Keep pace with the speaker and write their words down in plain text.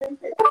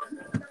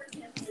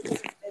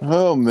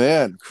Oh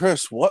man,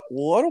 Chris, what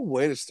a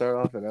way to start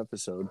off an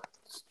episode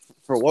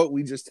for what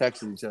we just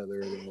texted each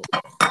other about.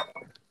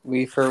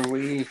 We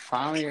finally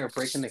are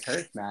breaking the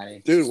curse,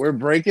 Maddie. Dude, we're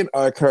breaking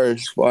our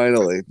curse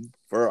finally.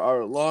 For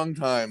our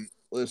longtime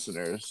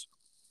listeners,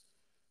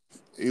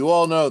 you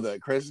all know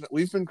that Chris,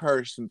 we've been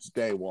cursed since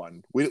day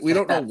one. We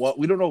don't know what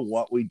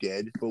we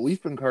did, but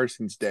we've been cursed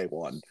since day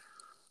one.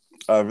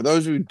 For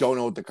those of you who don't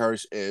know what the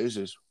curse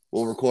is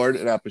we'll record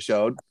an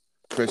episode.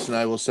 Chris and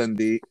I will send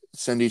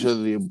each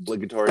other the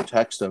obligatory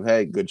text of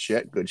 "Hey, good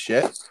shit,"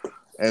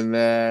 and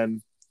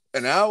then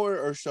an hour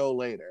or so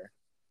later,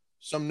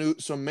 some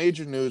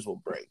major news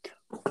will break,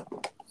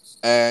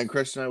 and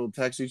Chris and I will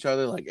text each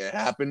other like it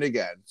happened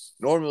again.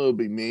 Normally, it'll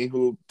be me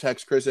who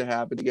texts Chris it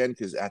happened again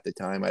because at the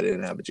time I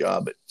didn't have a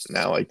job, but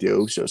now I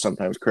do. So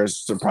sometimes Chris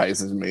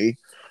surprises me.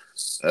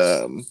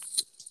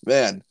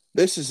 Man,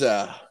 this is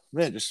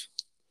just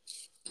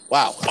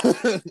wow.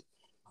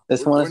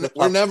 This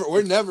we're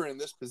never in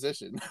this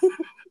position.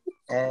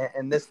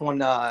 and this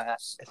one,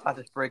 it's not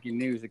just breaking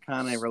news. It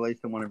kind of relates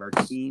to one of our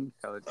teams,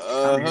 so it's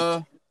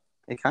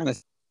it kind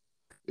of.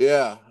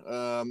 Yeah.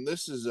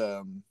 This is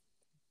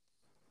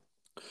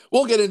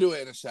We'll get into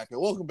it in a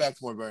second. Welcome back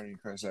to More Bernie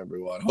and Chris,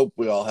 everyone. Hope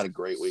we all had a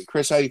great week.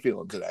 Chris, how you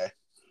feeling today?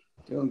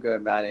 Doing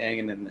good, Maddie.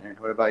 Hanging in there.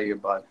 What about you,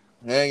 bud?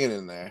 Hanging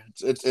in there.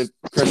 It's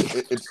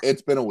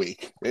been a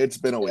week. It's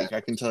been a week. I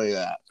can tell you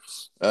that.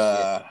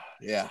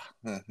 Yeah.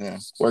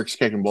 Work's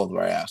kicking both of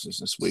our asses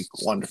this week.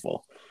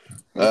 Wonderful.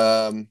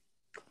 What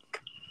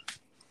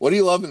are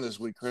you loving this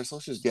week, Chris?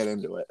 Let's just get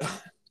into it.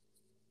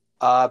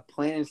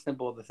 Plain and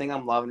simple. The thing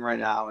I'm loving right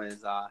now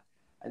is I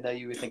know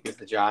you would think it's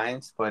the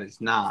Giants, but it's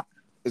not.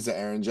 Is it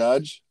Aaron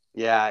Judge?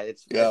 Yeah,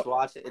 it's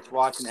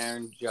watching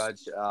Aaron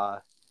Judge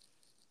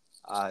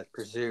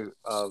pursuit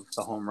of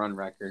the home run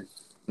record.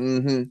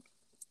 Mm-hmm.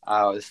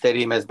 The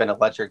stadium has been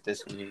electric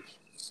this week.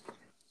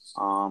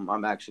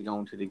 I'm actually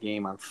going to the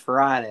game on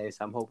Friday,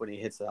 so I'm hoping he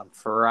hits it on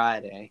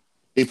Friday.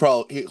 He'll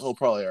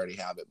probably already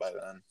have it by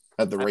then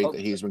at the rate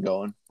that he's been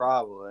going.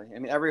 Probably. I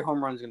mean, every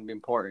home run is going to be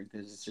important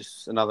because it's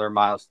just another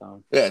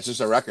milestone. Yeah, it's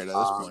just a record at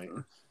this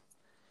point.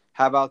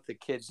 How about the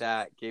kid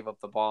that gave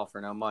up the ball for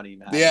no money,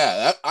 man?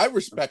 Yeah, I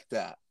respect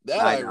that.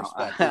 I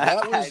respect.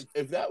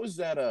 If that was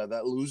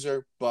that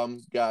loser bum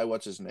guy,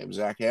 what's his name,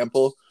 Zach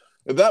Hampel?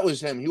 If that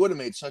was him, he would have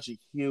made such a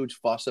huge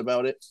fuss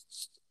about it.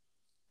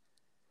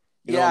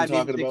 You know what I'm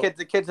talking about?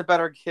 The kid's a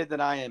better kid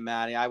than I am,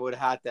 Maddie. I would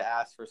have to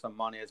ask for some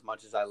money as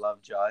much as I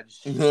love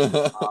Judge.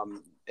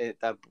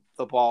 The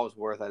ball is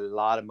worth a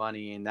lot of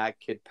money, and that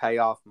could pay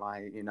off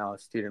my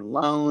student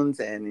loans,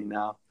 and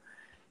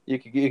you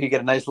could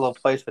get a nice little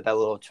place with that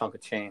little chunk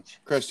of change.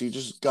 Chris, you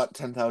just got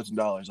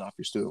 $10,000 off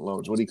your student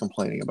loans. What are you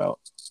complaining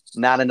about?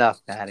 Not enough,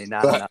 Maddie.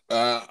 Not enough.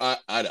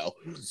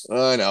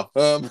 I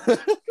know.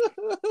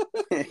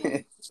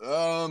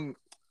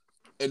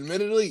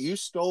 Admittedly, you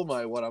stole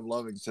my what I'm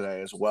loving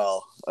today as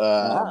well.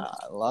 I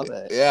love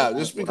it. Yeah,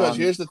 just because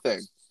here's the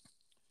thing.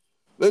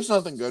 There's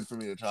nothing good for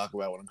me to talk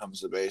about when it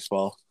comes to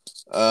baseball.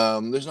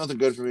 There's nothing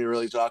good for me to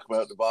really talk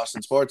about the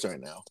Boston sports right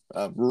now,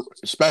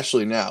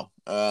 especially now.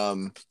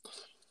 So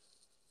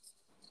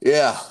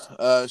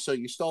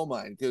you stole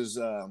mine because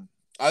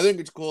I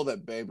think it's cool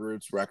that Babe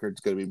Ruth's record's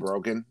going to be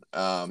broken.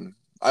 I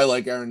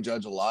like Aaron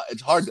Judge a lot.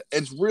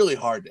 It's really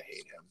hard to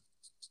hate him.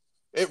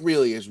 It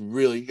really is,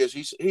 because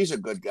he's a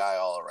good guy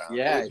all around.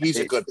 Yeah, he's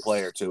a good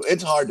player too.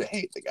 It's hard to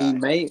hate the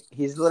guy.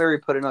 He's literally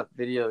putting up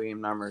video game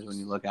numbers when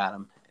you look at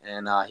him,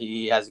 and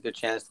he has a good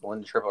chance to win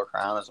the Triple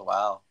Crown as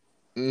well.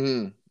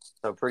 Mm-hmm.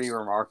 So pretty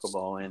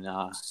remarkable, and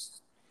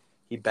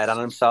he bet on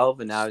himself,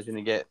 and now he's going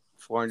to get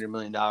 $400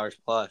 million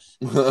plus.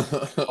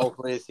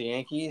 Hopefully it's the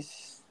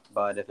Yankees,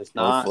 but if it's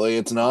not, hopefully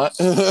it's not.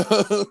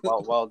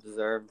 well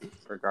deserved,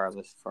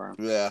 regardless for him.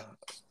 Yeah.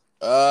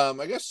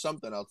 I guess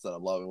something else that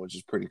I'm loving, which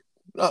is pretty.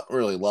 Not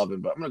really loving,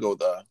 but I'm going to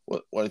go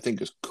with what I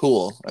think is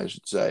cool, I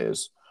should say,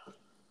 is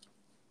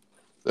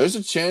there's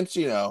a chance,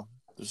 the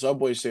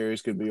Subway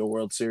Series could be a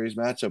World Series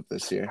matchup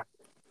this year.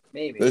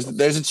 Maybe.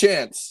 There's a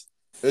chance.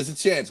 There's a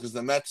chance because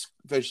the Mets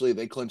officially,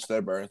 they clinched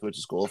their berth, which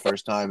is cool.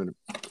 First time in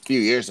a few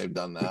years they've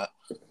done that.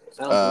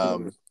 I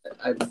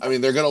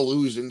mean, they're going to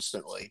lose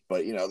instantly,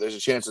 but, there's a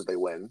chance that they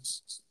win.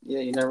 Yeah,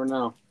 you never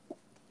know.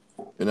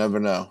 You never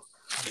know.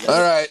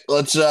 All right,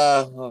 let's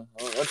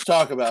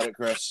talk about it,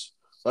 Chris.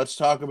 Let's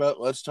talk about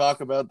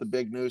the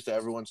big news that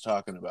everyone's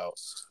talking about.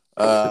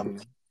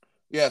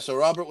 So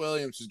Robert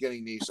Williams is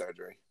getting knee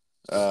surgery.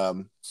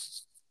 That's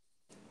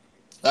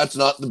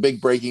not the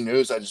big breaking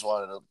news. I just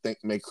wanted to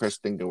make Chris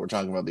think that we're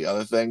talking about the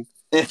other thing.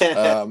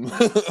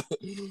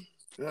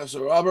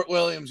 So Robert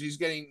Williams, he's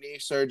getting knee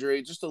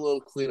surgery, just a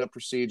little cleanup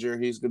procedure.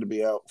 He's going to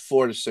be out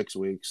 4 to 6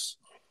 weeks.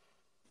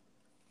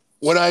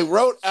 When I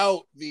wrote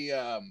out the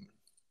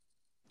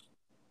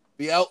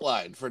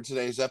outline for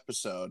today's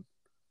episode,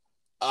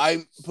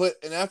 I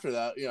put, and after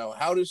that,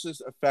 how does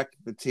this affect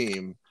the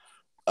team?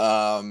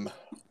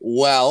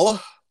 Well,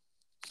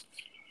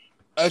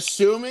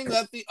 assuming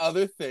that the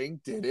other thing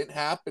didn't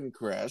happen,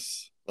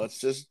 Chris, let's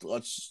just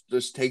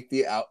take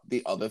the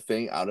other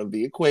thing out of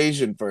the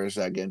equation for a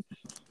second.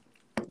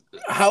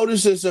 How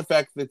does this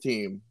affect the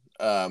team?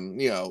 Are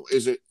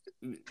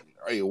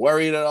you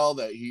worried at all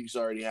that he's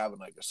already having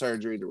like a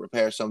surgery to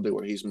repair something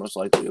where he's most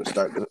likely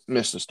going to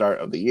miss the start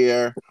of the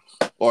year?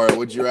 Or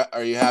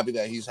are you happy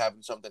that he's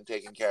having something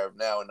taken care of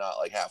now and not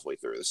like halfway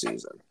through the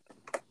season?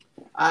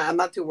 I'm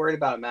not too worried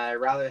about it, Matt. I'd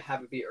rather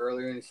have it be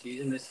earlier in the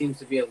season. This seems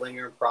to be a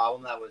lingering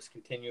problem that was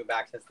continuing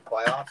back since the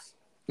playoffs.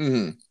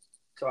 Mm-hmm.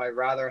 So I'd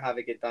rather have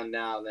it get done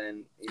now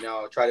than,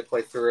 try to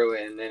play through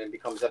it and then it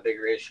becomes a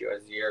bigger issue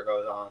as the year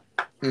goes on.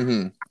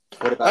 Mm-hmm.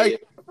 What about you?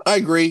 I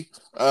agree.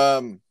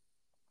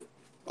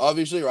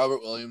 Obviously,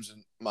 Robert Williams,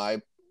 in my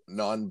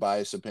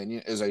non-biased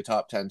opinion, is a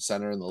top 10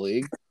 center in the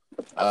league.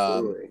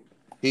 Absolutely.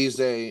 He's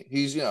a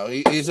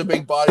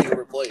big body to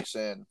replace,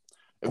 and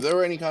if there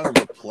were any kind of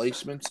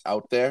replacements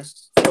out there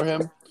for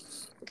him,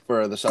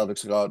 for the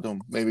Celtics to go out to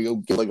him, maybe go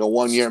get like a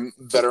 1-year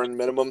veteran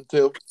minimum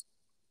too.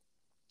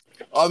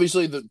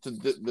 Obviously,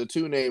 the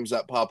two names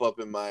that pop up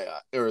in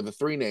or the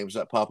three names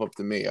that pop up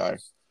to me are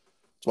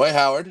Dwight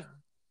Howard,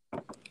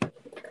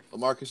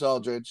 LaMarcus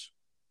Aldridge,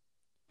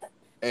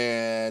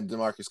 and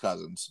DeMarcus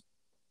Cousins.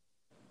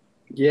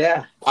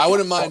 Yeah, I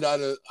wouldn't mind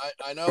either.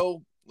 I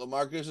know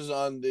LaMarcus is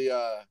on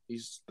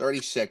he's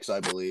 36, I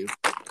believe.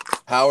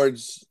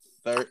 Howard's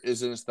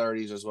is in his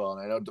 30s as well,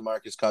 and I know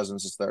DeMarcus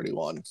Cousins is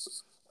 31.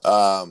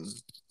 I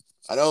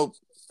know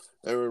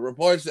there were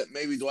reports that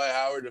maybe Dwight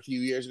Howard a few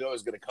years ago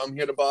was going to come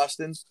here to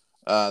Boston.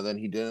 Then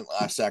he didn't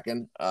last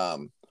second.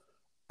 To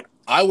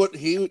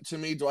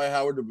me, Dwight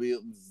Howard would be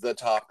the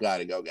top guy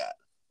to go get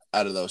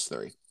out of those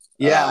three.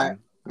 Yeah, I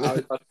was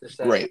about to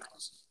say. Great.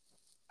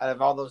 Out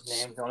of all those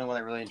names, the only one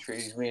that really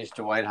intrigues me is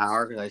Dwight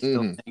Howard because I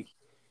still think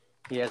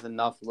he has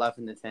enough left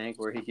in the tank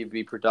where he could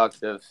be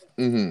productive.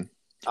 Mm-hmm.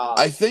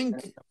 I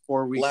think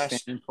 4 weeks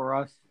span for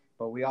us,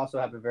 but we also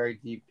have a very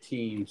deep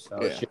team, so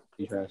it should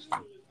be interesting.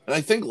 And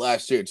I think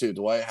last year too,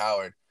 Dwight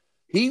Howard,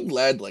 he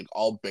led like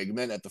all big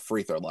men at the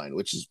free throw line,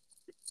 which is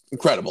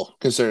incredible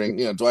considering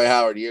Dwight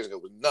Howard years ago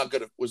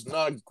was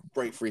not a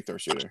great free throw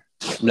shooter.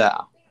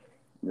 No.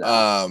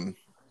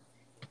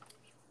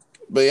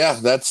 But yeah,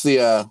 that's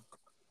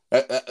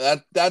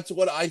that's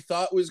what I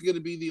thought was going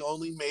to be the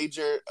only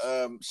major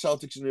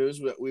Celtics news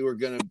that we were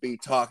going to be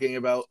talking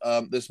about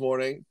this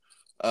morning.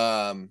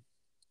 And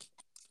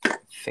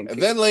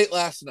then late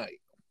last night,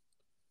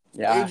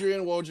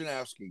 Adrian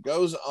Wojnarowski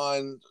goes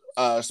on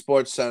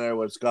Sports Center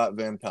with Scott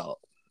Van Pelt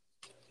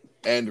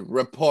and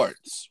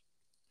reports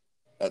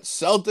that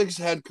Celtics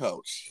head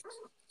coach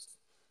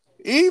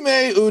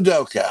Ime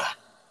Udoka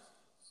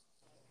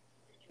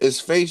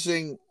is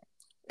facing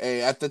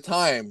at the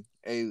time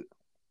a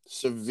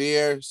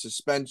severe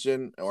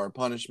suspension or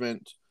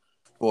punishment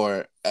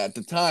for, at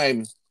the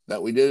time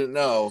that we didn't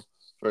know,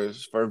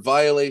 for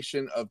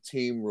violation of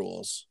team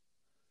rules.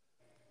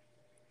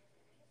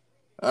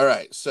 All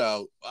right,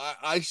 so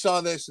I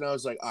saw this and I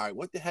was like, all right,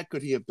 what the heck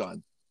could he have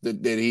done?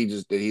 Did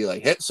he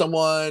like hit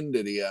someone?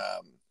 Did he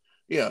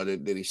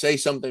did he say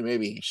something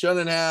maybe he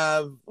shouldn't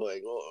have?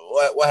 Like,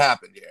 what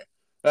happened here?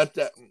 That's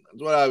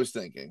what I was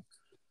thinking.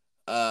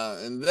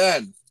 And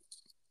then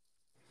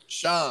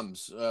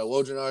Shams,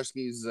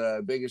 Wojnarowski's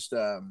biggest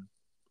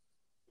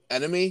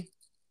enemy,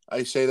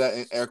 I say that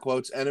in air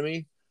quotes,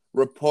 enemy,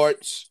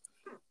 reports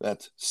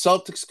that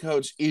Celtics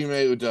coach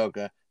Ime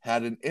Udoka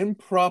had an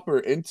improper,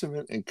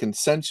 intimate, and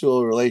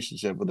consensual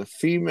relationship with a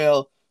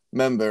female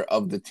member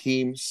of the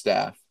team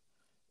staff.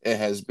 It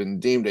has been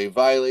deemed a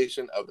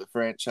violation of the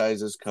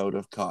franchise's code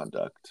of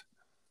conduct.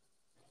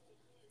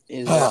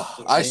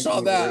 I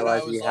saw that.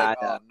 I was like,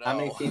 oh, no. How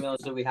many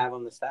females do we have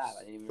on the staff?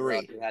 I didn't even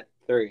realize we had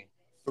three.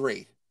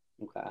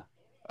 Okay.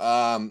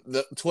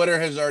 The Twitter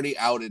has already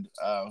outed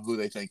who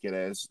they think it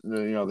is.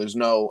 There's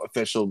no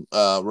official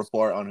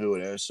report on who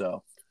it is.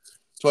 So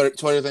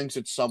Twitter thinks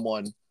it's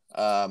someone.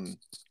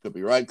 Could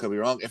be right, could be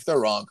wrong. If they're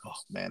wrong, oh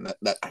man,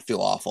 that I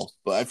feel awful.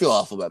 But I feel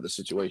awful about the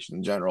situation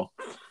in general.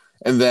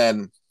 And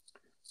then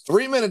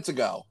 3 minutes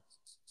ago,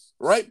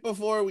 right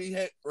before we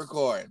hit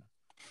record,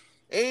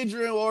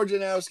 Adrian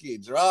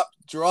Wojnarowski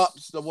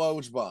drops the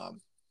Woj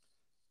bomb.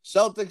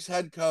 Celtics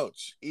head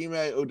coach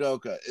Ime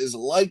Udoka is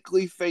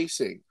likely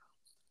facing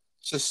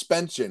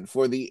suspension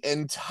for the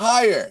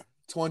entire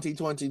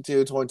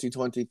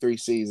 2022-2023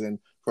 season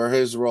for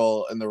his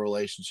role in the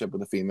relationship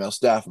with a female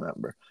staff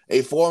member.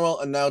 A formal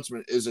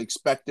announcement is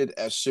expected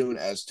as soon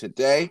as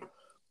today.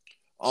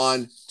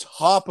 On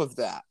top of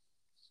that,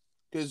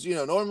 because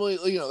normally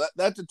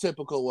that's a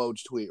typical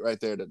Woj tweet right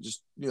there to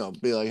just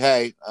be like,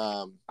 hey,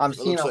 I'm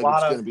seeing looks like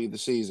it's going to be the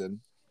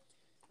season.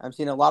 I'm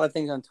seeing a lot of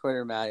things on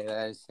Twitter, Matty,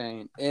 that is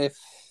saying if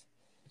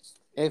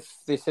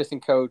the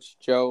assistant coach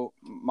Joe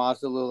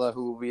Mazzulla,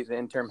 who will be the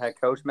interim head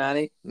coach,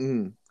 Matty,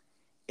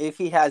 if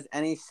he has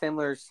any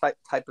similar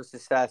type of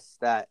success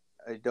that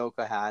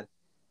Udoka had,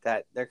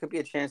 that there could be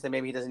a chance that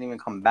maybe he doesn't even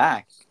come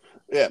back.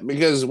 Yeah,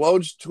 because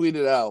Woj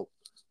tweeted out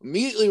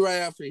immediately right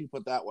after he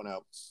put that one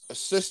out,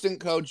 assistant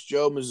coach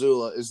Joe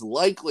Mazzulla is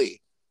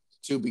likely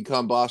to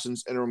become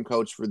Boston's interim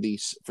coach for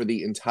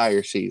the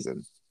entire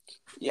season.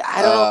 Yeah,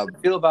 I don't know how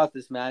I feel about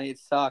this, Manny. It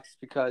sucks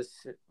because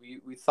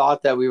we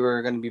thought that we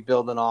were going to be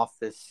building off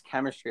this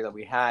chemistry that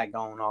we had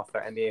going off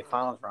our NBA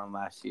Finals run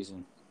last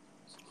season.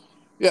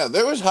 Yeah,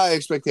 there was high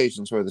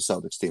expectations for the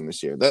Celtics team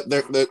this year.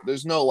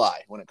 There's no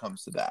lie when it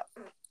comes to that.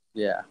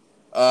 Yeah,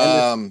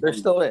 and there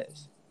still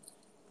is.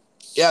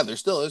 Yeah, there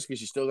still is because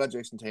you still got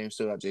Jason Tatum,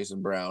 still got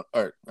Jason Brown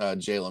or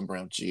Jaylen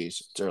Brown.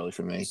 Jeez, it's early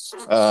for me.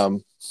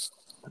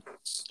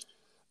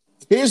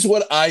 Here's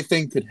what I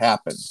think could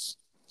happen.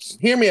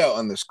 Hear me out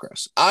on this,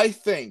 Chris. I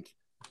think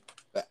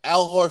that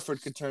Al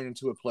Horford could turn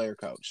into a player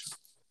coach.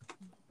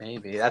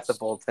 Maybe that's a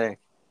bold thing.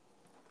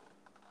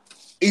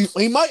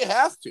 He might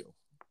have to.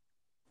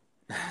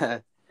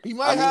 He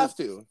might have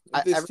to.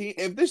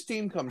 If this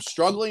team comes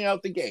struggling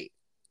out the gate.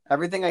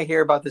 Everything I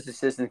hear about this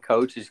assistant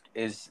coach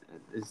is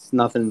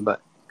nothing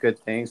but good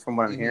things from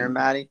what I'm hearing,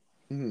 Maddie.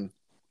 Mm-hmm.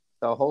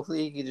 So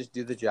hopefully he can just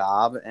do the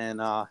job. And,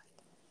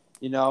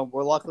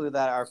 we're lucky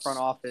that our front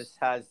office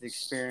has the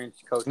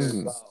experienced coach as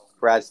well,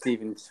 Brad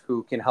Stevens,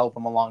 who can help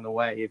him along the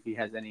way if he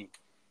has any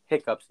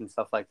hiccups and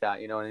stuff like that.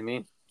 You know what I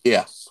mean?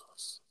 Yeah.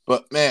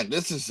 But, man,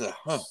 this is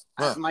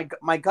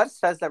my gut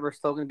says that we're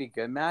still going to be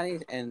good, Maddie.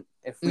 And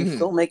if we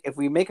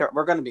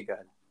we're going to be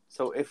good.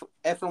 So if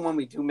and when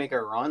we do make a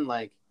run,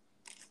 like,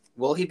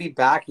 will he be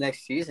back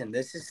next season?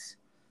 This is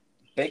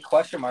a big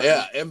question mark.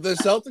 Yeah, if the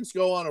Celtics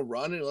go on a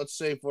run, and let's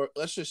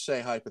just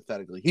say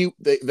hypothetically,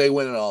 they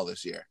win it all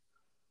this year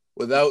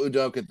without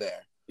Udoka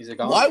there. He's a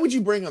gone. Why would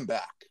you bring him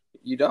back?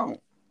 You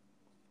don't.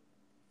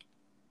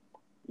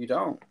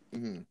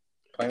 Mm-hmm.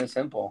 Plain and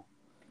simple.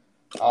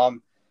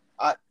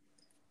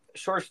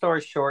 Short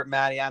story short,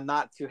 Maddie, I'm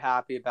not too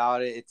happy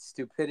about it. It's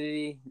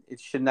stupidity. It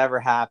should never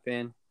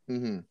happen.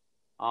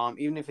 Mm-hmm.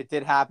 Even if it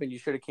did happen, you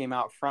should have came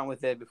out front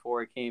with it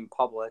before it came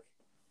public.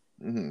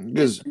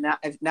 Mm-hmm.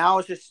 Now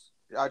it's just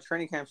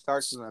training camp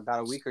starts in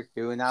about a week or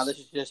two, and now this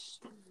is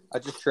just a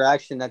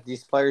distraction that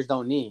these players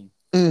don't need.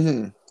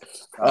 Mm-hmm.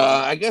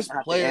 I guess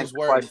players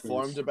were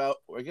informed about.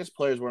 I guess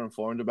players were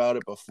informed about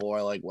it before,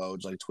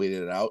 Woj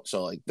tweeted it out.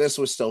 So this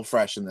was still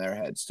fresh in their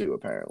heads too,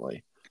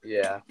 apparently.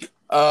 Yeah.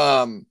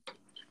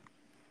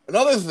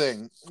 Another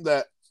thing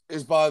that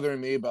is bothering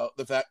me about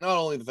not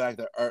only the fact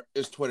that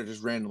is Twitter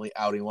just randomly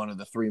outing one of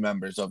the 3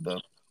 members of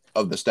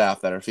the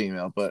staff that are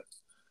female, but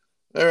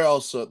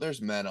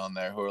there's men on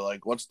there who are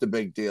like, "What's the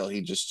big deal?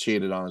 He just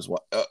cheated on his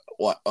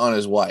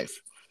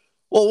wife."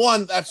 Well,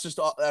 one, that's just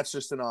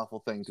an awful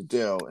thing to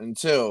do, and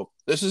 2,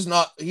 he's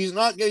not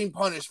getting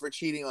punished for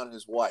cheating on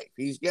his wife.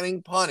 He's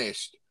getting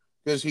punished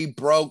because he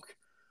broke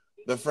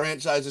the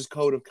franchise's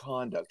code of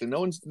conduct, and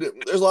there's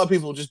a lot of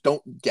people who just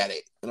don't get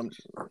it, and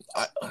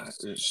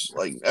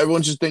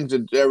everyone just thinks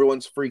that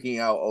everyone's freaking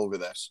out over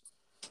this,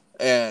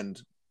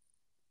 and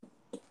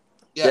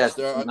yes,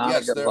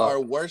 there are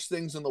worse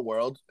things in the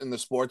world, in the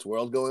sports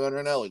world, going on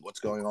right now, like what's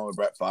going on with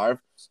Brett Favre.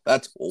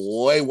 That's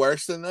way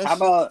worse than this. How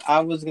about,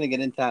 I was going to get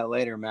into that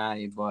later,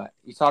 Matty, but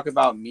you talk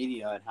about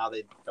media and how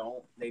they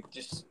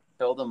just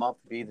build him up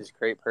to be this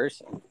great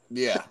person.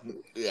 Yeah.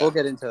 We'll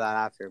get into that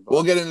after.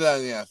 We'll get into that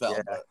in the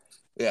NFL,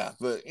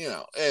 but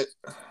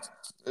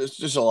it's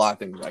just a lot of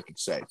things I could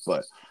say,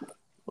 but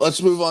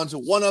let's move on to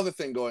one other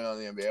thing going on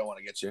in the NBA I want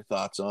to get your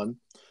thoughts on.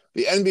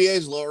 The NBA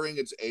is lowering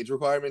its age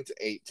requirement to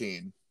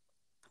 18.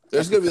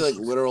 There's going to be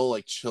literal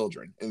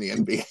children in the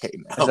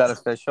NBA now. Is that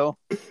official?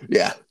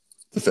 Yeah,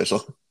 it's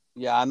official.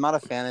 Yeah, I'm not a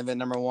fan of it.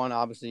 Number one,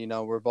 obviously,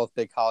 we're both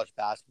big college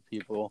basketball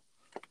people.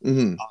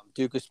 Mm-hmm.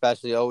 Duke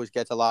especially always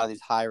gets a lot of these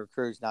high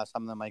recruits. Now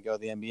some of them might go to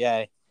the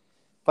NBA.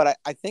 But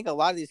I think a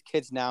lot of these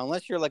kids now,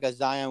 unless you're like a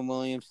Zion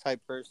Williams type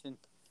person,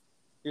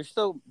 you're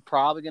still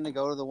probably going to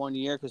go to the 1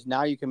 year because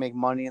now you can make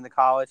money in the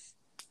college.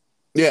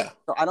 Yeah.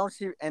 So I don't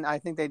see – and I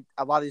think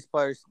a lot of these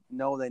players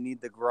know they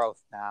need the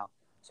growth now.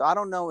 So I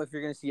don't know if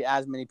you're going to see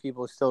as many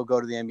people still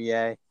go to the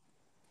NBA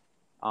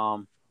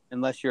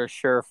unless you're a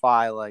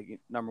surefire,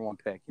 number 1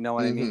 pick. You know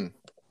what I mean?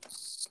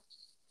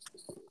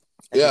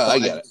 Yeah, I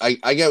get it.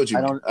 I get what you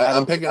mean.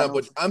 I'm picking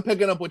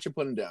up what you're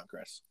putting down,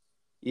 Chris.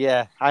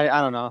 Yeah, I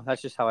don't know.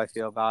 That's just how I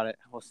feel about it.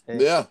 We'll see.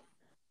 Yeah.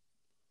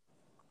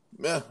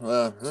 Yeah.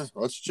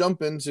 Let's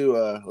jump into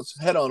let's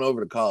head on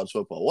over to college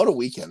football. What a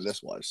weekend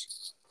this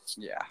was.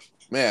 Yeah.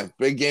 Man,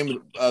 big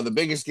game. The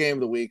biggest game of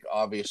the week,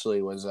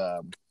 obviously, was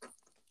the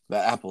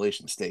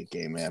Appalachian State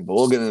game, man. But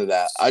we'll get into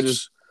that.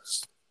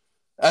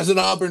 As an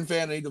Auburn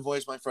fan, I need to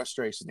voice my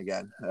frustration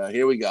again.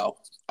 Here we go.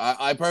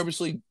 I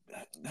purposely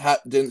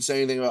didn't say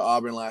anything about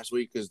Auburn last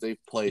week because they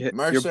played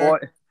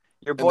Mercer.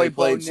 Your boy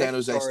played Bo San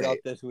Jose State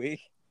this week.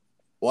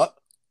 What?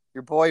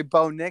 Your boy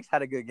Bo Nix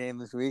had a good game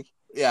this week.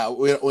 Yeah,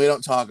 we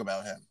don't talk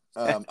about him.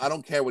 I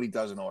don't care what he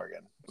does in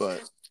Oregon,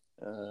 but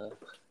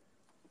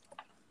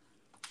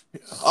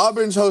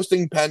Auburn's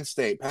hosting Penn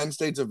State. Penn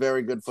State's a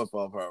very good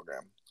football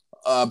program.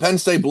 Penn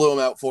State blew them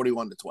out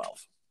 41-12.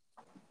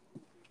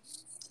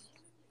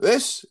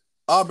 This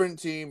Auburn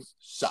team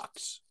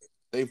sucks.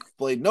 They've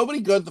played nobody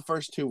good the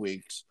first 2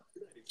 weeks.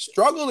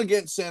 Struggled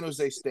against San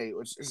Jose State,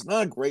 which is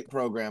not a great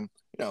program.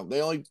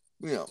 They only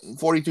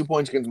 42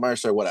 points against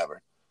Mercer,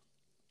 whatever.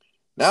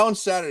 Now on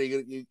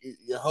Saturday,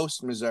 you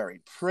host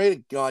Missouri. Pray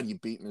to God you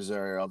beat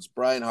Missouri, or else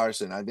Brian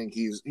Harsin. I think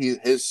his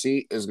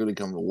seat is going to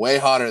become way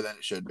hotter than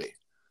it should be.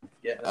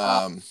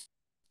 Yeah.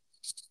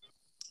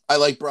 I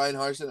like Brian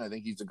Harsin. I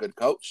think he's a good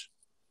coach.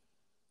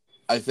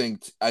 I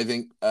think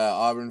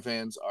Auburn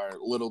fans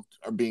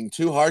are being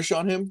too harsh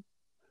on him.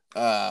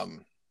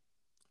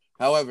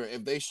 However,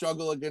 if they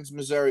struggle against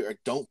Missouri or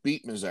don't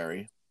beat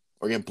Missouri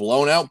or get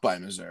blown out by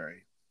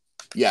Missouri,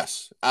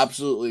 yes,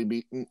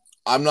 absolutely.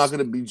 I'm not going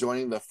to be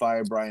joining the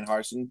Fire Brian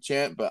Harsin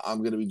chant, but I'm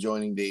going to be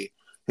joining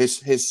his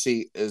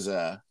seat is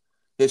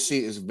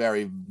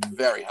very,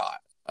 very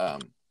hot.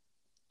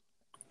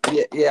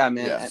 Yeah,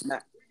 man. Yeah.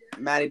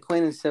 Matty,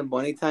 plain and simple.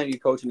 Anytime you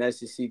coach an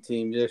SEC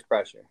team, there's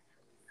pressure.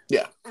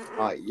 Yeah.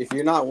 If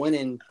you're not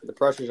winning, the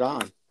pressure's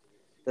on.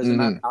 Doesn't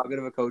matter how good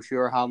of a coach you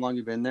are, how long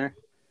you've been there,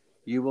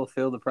 you will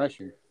feel the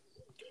pressure.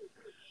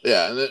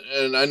 Yeah,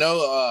 and I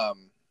know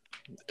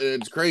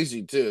it's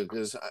crazy too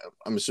because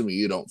I'm assuming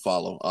you don't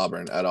follow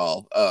Auburn at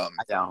all. I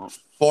don't.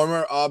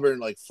 Former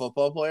Auburn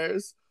football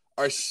players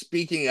are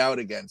speaking out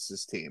against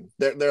this team.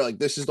 They're like,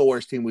 this is the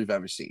worst team we've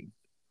ever seen.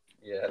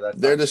 Yeah,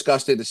 they're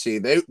disgusted to see.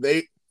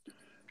 They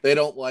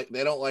don't like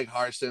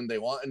Harsin. They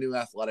want a new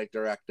athletic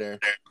director.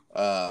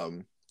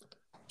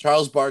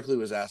 Charles Barkley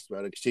was asked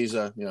about it because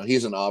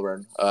he's an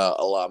Auburn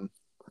alum,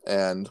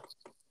 and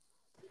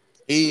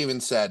he even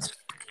said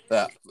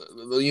that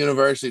the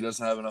university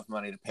doesn't have enough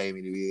money to pay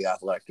me to be the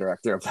athletic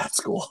director of that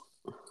school.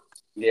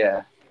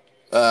 Yeah.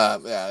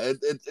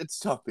 It's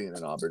tough being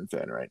an Auburn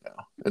fan right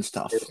now. It's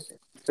tough.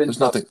 There's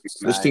tough, nothing.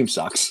 This team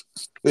sucks.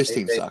 This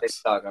team sucks. They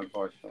suck,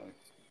 unfortunately.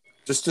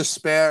 Just to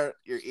spare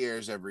your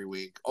ears every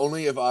week.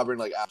 Only if Auburn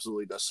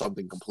absolutely does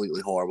something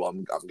completely horrible,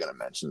 I'm gonna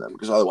mention them,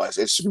 because otherwise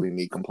it's just gonna be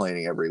me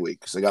complaining every week.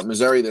 Because they got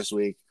Missouri this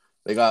week.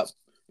 They got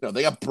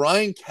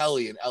Brian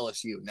Kelly and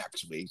LSU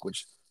next week,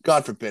 which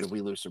God forbid if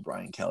we lose to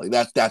Brian Kelly.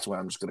 That's when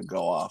I'm just gonna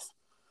go off.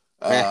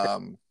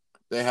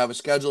 They have a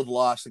scheduled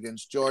loss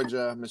against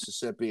Georgia,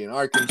 Mississippi, and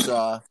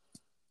Arkansas.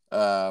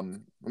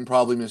 And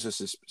probably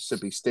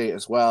Mississippi State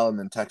as well, and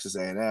then Texas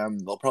A&M.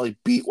 They'll probably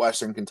beat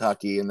Western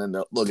Kentucky, and then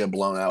they'll get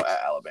blown out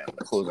at Alabama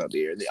to close out the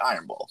year. The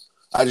Iron Bowl.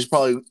 I just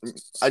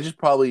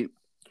probably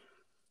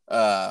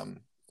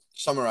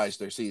summarized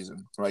their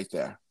season right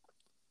there.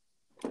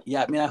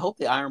 Yeah, I mean, I hope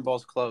the Iron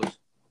Bowl's closed,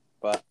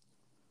 but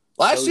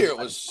last year it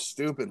was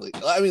stupidly.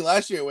 I mean,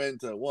 last year it went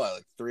into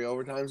 3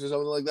 overtimes or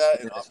something like that,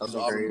 and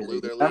Auburn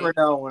blew their lead. You never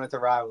know when it's a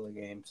rivalry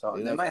game, so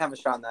they might have a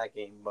shot in that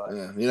game, but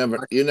yeah, you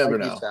never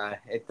know.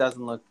 It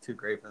doesn't look too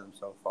great for them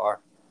so far.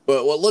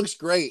 But what looks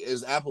great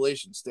is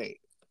Appalachian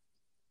State.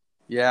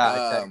 Yeah,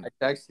 I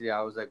texted you.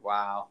 I was like,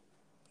 wow.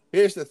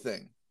 Here's the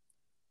thing.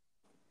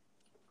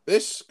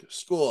 This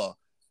school,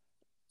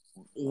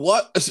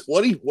 what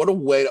a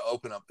way to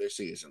open up their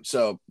season.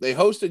 So they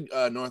hosted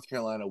North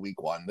Carolina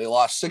week 1. They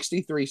lost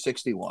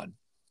 63-61.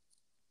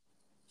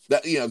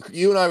 That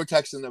you and I were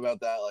texting about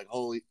that,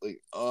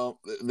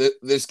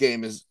 this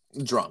game is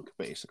drunk,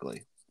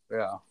 basically.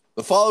 Yeah.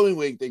 The following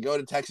week they go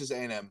to Texas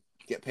A&M,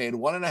 get paid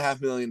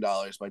 $1.5 million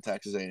by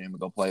Texas A&M to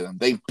go play them.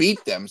 They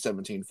beat them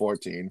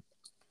 17-14.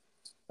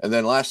 And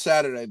then last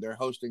Saturday they're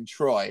hosting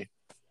Troy,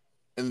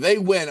 and they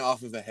win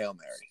off of a Hail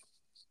Mary.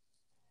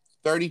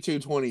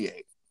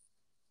 32-28.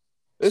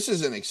 This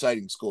is an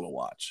exciting school to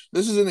watch.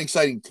 This is an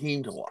exciting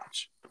team to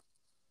watch.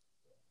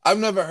 I've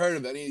never heard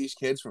of any of these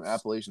kids from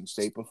Appalachian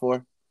State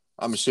before.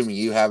 I'm assuming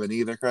you haven't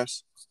either,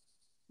 Chris.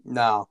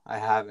 No, I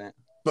haven't.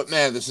 But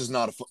man, this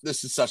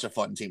is such a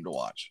fun team to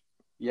watch.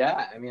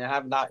 Yeah, I mean, I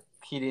have not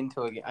keyed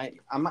into it.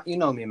 I'm not, you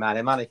know me, Matt.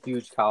 I'm not a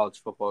huge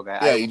college football guy.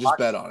 Yeah, you just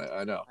bet on it.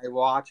 I know. I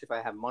watch if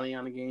I have money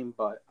on a game,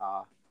 but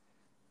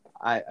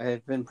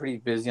I've been pretty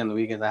busy on the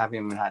weekends. I haven't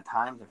even had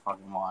time to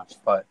fucking watch.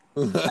 But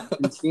I've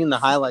been seeing the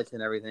highlights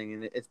and everything,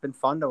 and it's been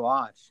fun to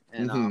watch.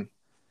 And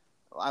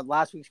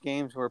last week's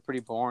games were pretty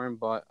boring,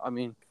 but I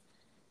mean,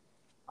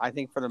 I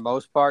think for the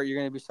most part, you're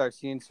going to start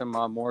seeing some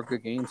more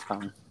good games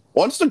coming.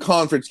 Once the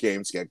conference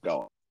games get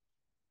going,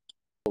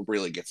 it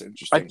really gets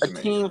interesting to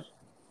me. Team,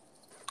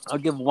 I'll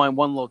give one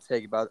little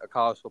take about a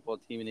college football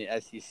team in the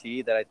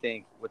SEC that I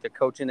think with the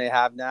coaching they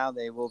have now,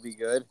 they will be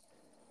good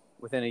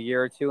within a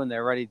year or two, and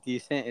they're already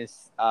decent.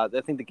 I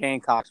think the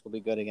Gamecocks will be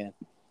good again.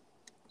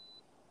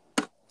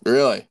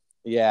 Really?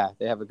 Yeah,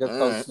 they have a good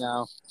coach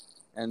now,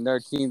 and they're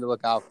a team to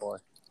look out for.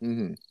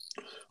 Mm-hmm.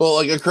 Well,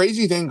 a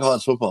crazy thing in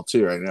college football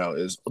too right now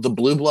is the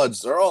Blue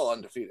Bloods. They're all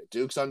undefeated.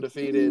 Duke's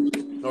undefeated.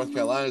 North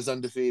Carolina's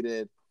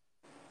undefeated.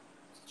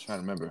 I'm trying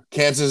to remember.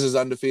 Kansas is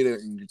undefeated,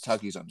 and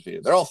Kentucky's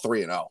undefeated. They're all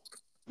 3-0.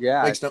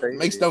 Yeah,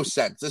 makes no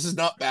sense. This is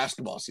not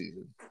basketball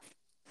season.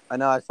 I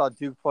know. I saw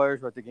Duke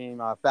players with the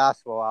game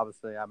basketball.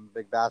 Obviously, I'm a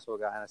big basketball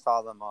guy, and I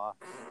saw them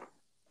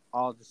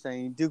all just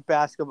saying Duke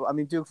basketball. I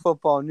mean Duke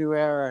football, new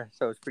era.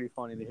 So it's pretty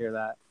funny to hear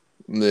that.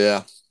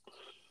 Yeah.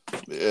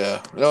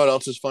 Yeah. You know what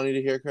else is funny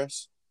to hear,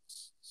 Chris?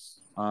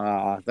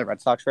 The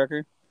Red Sox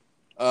record.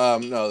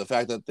 No, the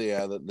fact that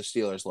the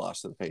Steelers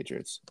lost to the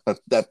Patriots.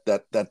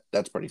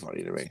 That's pretty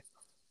funny to me.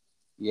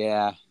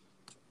 Yeah.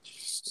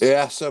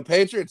 Yeah. So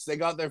Patriots, they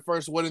got their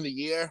first win of the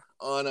year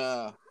on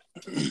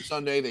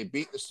Sunday, they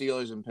beat the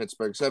Steelers in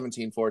Pittsburgh.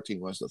 17-14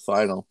 was the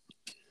final.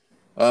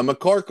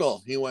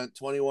 McCorkle, he went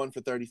 21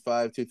 for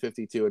 35,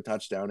 252, a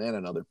touchdown, and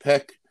another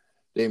pick.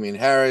 Damian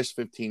Harris,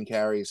 15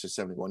 carries for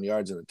 71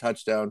 yards and a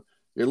touchdown.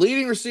 Your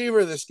leading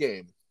receiver this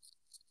game,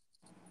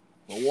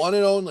 the one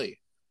and only,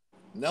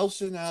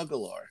 Nelson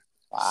Aguilar.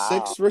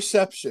 Wow. 6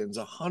 receptions,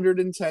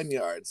 110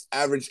 yards,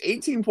 averaged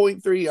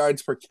 18.3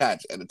 yards per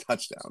catch, and a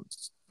touchdown.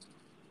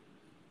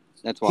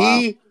 That's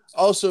wild. He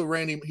also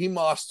he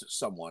mossed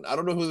someone. I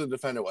don't know who the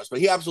defender was, but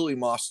he absolutely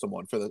mossed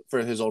someone for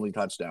his only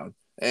touchdown.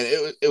 And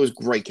it was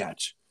great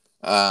catch.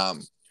 How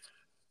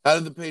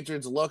did the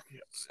Patriots look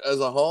as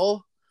a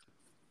whole?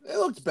 They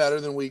looked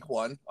better than week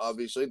 1.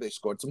 Obviously, they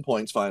scored some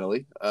points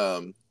finally.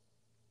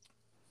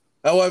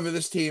 However,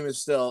 this team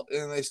is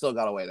they still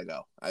got a way to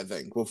go, I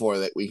think, before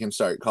we can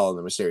start calling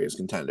them a serious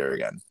contender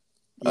again.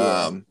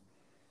 Yeah.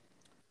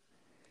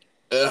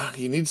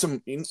 You need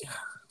some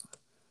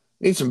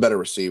better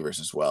receivers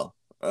as well.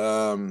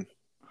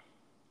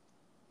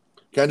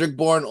 Kendrick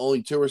Bourne,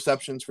 only 2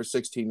 receptions for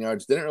 16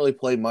 yards. Didn't really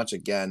play much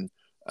again.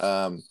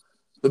 The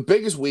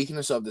biggest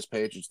weakness of this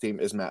Patriots team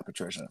is Matt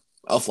Patricia.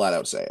 I'll flat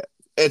out say it.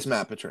 It's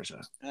Matt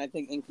Patricia. And I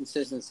think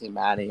inconsistency,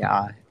 Matty.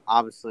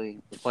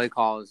 Obviously, the play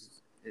calls,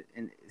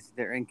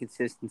 their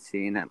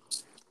inconsistency, and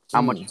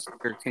how much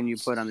pressure can you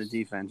put on the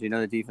defense? You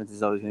know the defense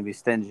is always going to be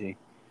stingy.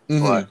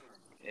 Mm-hmm. But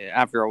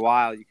after a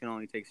while, you can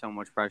only take so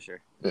much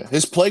pressure. Yeah.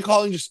 His play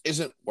calling just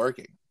isn't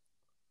working.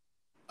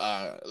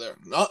 They're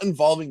not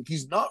involving.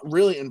 He's not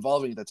really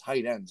involving the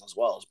tight ends as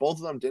well. As both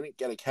of them didn't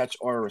get a catch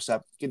or a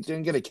reception.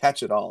 Didn't get a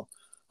catch at all.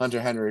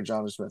 Hunter Henry or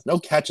Jonnu Smith. No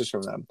catches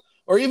from them.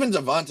 Or even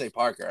Devontae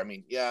Parker. I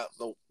mean, yeah,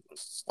 the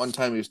one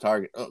time he was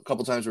targeted, a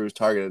couple times where he was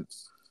targeted,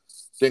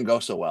 didn't go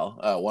so well.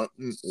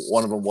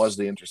 One of them was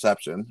the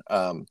interception.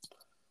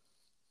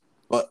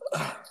 But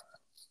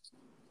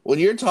when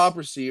your top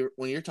receiver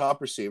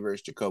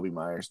is Jacoby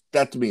Myers,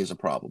 that to me is a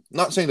problem. I'm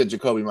not saying that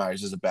Jacoby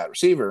Myers is a bad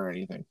receiver or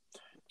anything.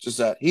 Just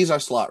that he's our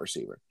slot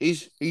receiver.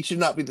 He should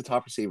not be the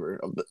top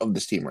receiver of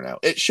this team right now.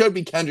 It should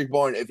be Kendrick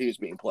Bourne if he was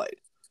being played.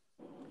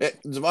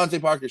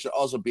 Devontae Parker should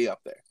also be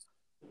up there.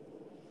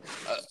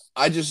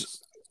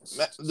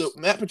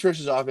 Matt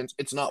Patricia's offense,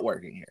 it's not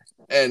working here.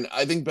 And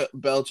I think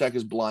Belichick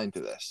is blind to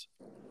this.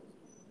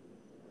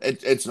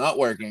 It's not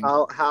working.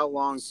 How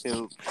long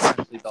till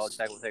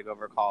Belichick will take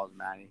over calls,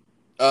 Matty?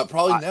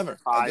 Probably never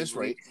at this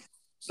rate. Weeks.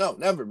 No,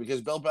 never,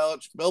 because Bill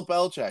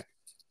Belichick,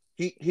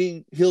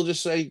 he'll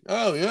just say,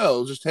 "Oh yeah,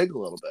 it'll just take a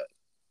little bit."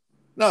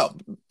 No,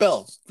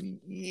 Bill,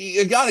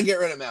 you got to get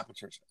rid of Matt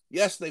Patricia.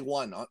 Yes, they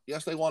won.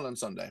 Yes, they won on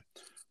Sunday,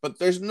 but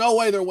there's no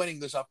way they're winning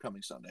this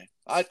upcoming Sunday.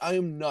 I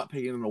am not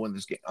picking them to win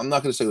this game. I'm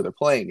not going to say who they're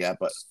playing yet,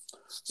 but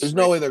there's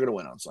no way they're going to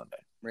win on Sunday.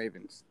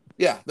 Ravens.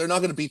 Yeah, they're not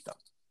going to beat them.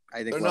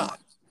 I think they're not.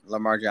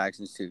 Lamar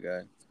Jackson's too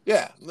good.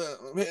 Yeah,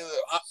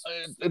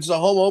 it's a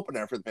home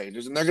opener for the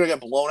Patriots, and they're going to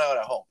get blown out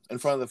at home in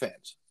front of the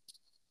fans.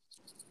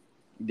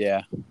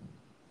 Yeah.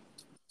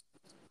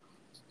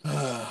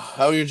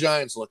 How are your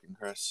Giants looking,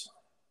 Chris?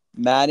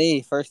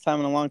 Matty, first time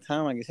in a long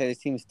time, I can say this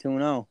team's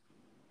 2-0.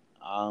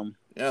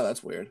 Yeah,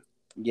 that's weird.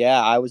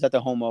 Yeah, I was at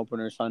the home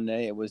opener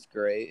Sunday. It was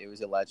great. It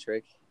was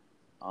electric.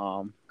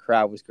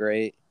 Crowd was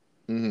great.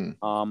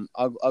 Mm-hmm.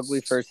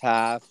 Ugly first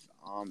half.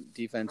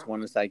 Defense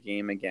won us that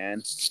game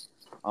again.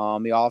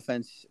 The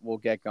offense will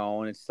get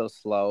going. It's still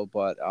slow,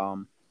 but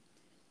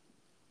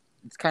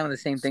it's kind of the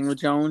same thing with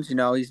Jones. You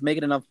know, he's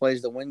making enough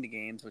plays to win the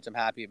games, which I'm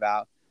happy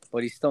about.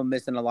 But he's still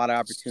missing a lot of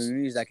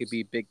opportunities that could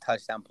be big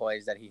touchdown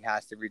plays that he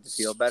has to read the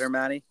field better,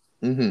 Matty.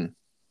 Mm-hmm.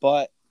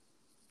 But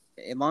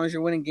as long as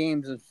you're winning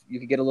games, you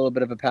could get a little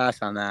bit of a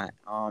pass on that.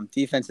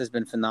 Defense has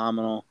been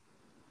phenomenal.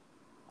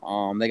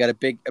 They got a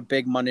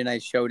big Monday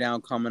night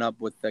showdown coming up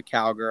with the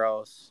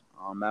Cowgirls.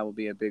 That will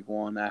be a big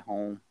one at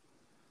home.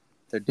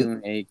 They're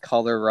doing a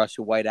color rush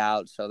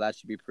whiteout, so that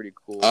should be pretty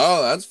cool.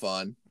 Oh, that's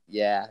fun.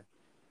 Yeah.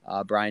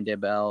 Brian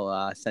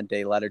Daybell sent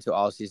a letter to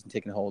all season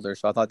ticket holders,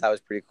 so I thought that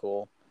was pretty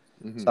cool.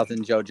 Mm-hmm.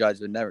 Something Joe Judge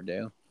would never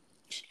do.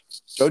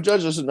 Joe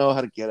Judge doesn't know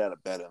how to get out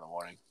of bed in the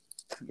morning.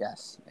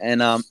 Yes.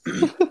 And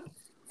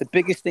the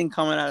biggest thing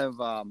coming out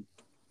of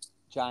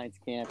Giants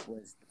camp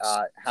was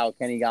how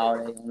Kenny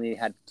Golladay only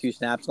had 2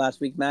 snaps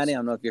last week, Matty. I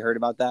don't know if you heard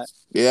about that.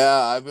 Yeah,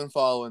 I've been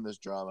following this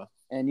drama.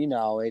 And, you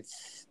know,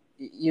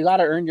 you got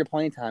to earn your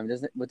playing time.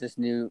 With this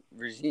new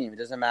regime, it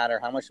doesn't matter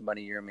how much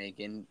money you're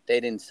making.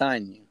 They didn't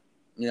sign you.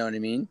 You know what I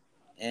mean?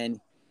 And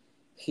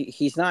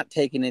he's not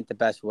taking it the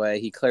best way.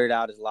 He cleared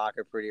out his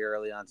locker pretty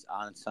early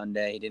on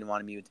Sunday. He didn't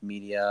want to meet with the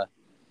media.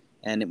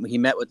 And he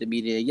met with the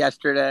media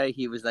yesterday.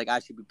 He was like, I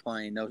should be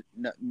playing.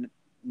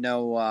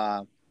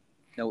 No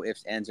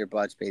ifs, ands, or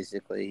buts,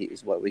 basically,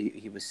 is what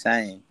he was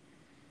saying.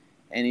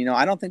 And, you know,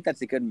 I don't think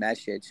that's a good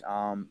message.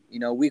 You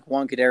know, week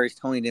 1, Kadarius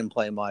Toney didn't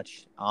play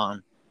much.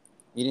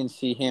 You didn't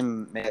see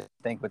him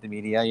think with the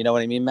media. You know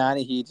what I mean,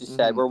 Matty? He just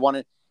said, we're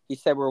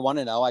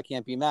 1-0. I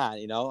can't be mad.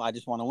 You know, I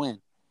just want to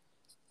win.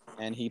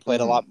 And he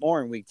played a lot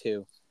more in week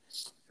 2.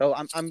 So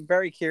I'm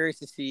very curious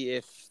to see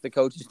if the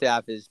coaching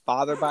staff is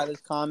bothered by this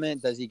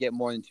comment. Does he get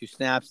more than 2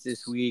 snaps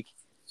this week?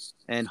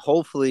 And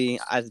hopefully,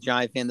 as a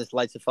Giant fan, this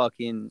lights a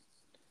fucking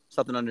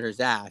something under his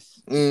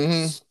ass.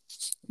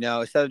 Mm-hmm.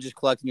 Instead of just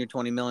collecting your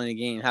 $20 million a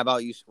game, how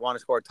about you want to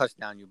score a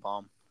touchdown, you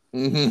bum?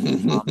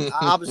 Mm-hmm.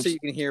 Obviously, you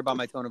can hear by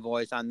my tone of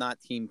voice. I'm not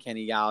Team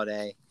Kenny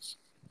Galladay.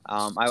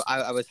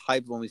 I was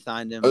hyped when we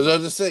signed him. I was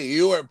about to say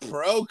you were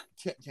pro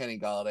Kenny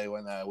Galladay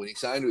when he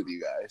signed with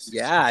you guys.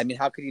 Yeah, I mean,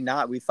 how could he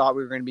not? We thought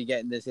we were going to be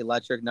getting this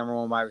electric number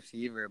one wide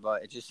receiver,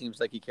 but it just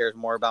seems like he cares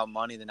more about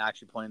money than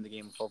actually playing the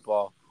game of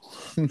football.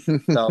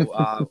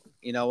 So,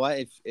 you know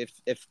what?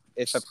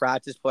 If a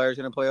practice player is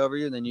going to play over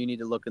you, then you need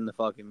to look in the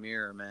fucking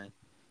mirror, man.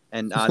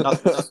 And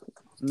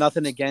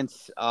nothing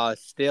against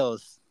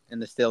Stills in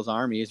the Stills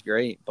army. He's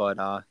great, but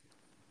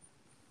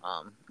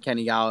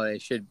Kenny Galladay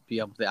should be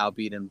able to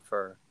outbeat him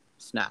for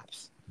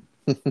snaps.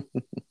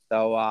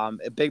 So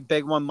a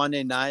big one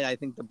Monday night. I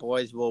think the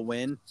boys will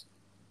win.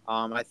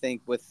 I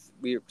think we're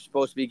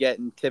supposed to be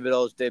getting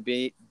Thibodeau's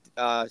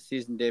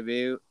season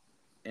debut,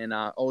 and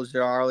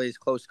Ozarley is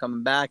close to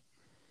coming back.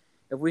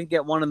 If we can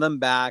get one of them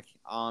back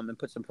and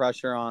put some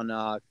pressure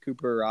on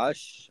Cooper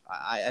Rush,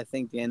 I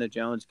think Daniel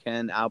Jones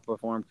can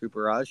outperform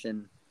Cooper Rush,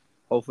 and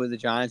hopefully the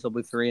Giants will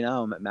be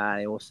 3-0.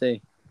 Matty, we'll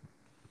see.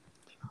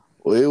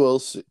 We will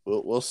see.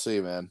 We'll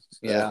see, man.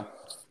 Yeah.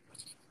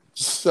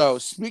 So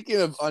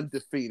speaking of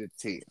undefeated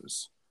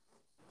teams,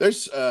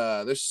 there's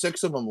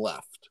 6 of them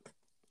left.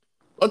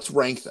 Let's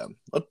rank them.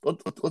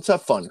 Let's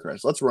have fun,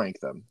 Chris. Let's rank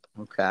them.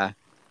 Okay.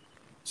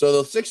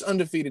 So the 6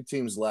 undefeated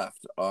teams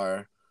left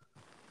are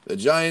the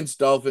Giants,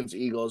 Dolphins,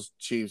 Eagles,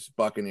 Chiefs,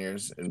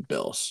 Buccaneers, and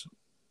Bills.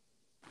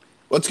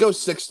 Let's go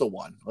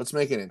 6-1. Let's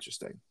make it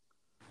interesting.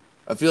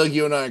 I feel like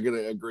you and I are going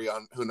to agree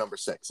on who number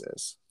 6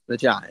 is. The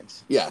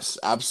Giants. Yes,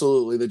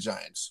 absolutely the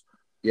Giants.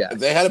 Yeah. If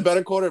they had a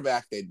better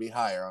quarterback, they'd be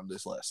higher on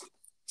this list.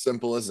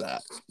 Simple as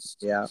that.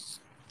 Yeah.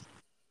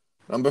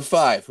 Number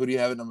 5. Who do you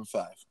have at number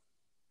 5?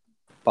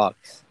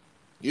 Bucks.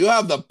 You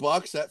have the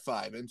Bucks at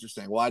 5.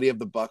 Interesting. Why do you have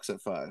the Bucks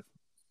at 5?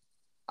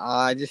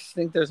 I just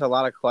think there's a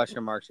lot of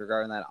question marks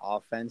regarding that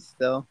offense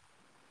still.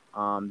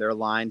 Their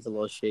line's a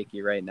little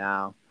shaky right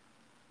now.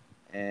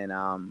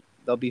 And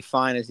they'll be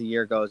fine as the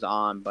year goes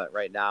on, but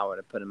right now I would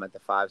have put them at the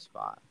 5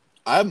 spot.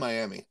 I have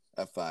Miami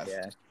at 5.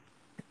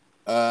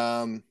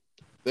 Yeah.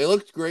 They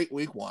looked great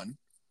week 1,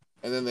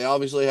 and then they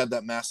obviously had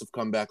that massive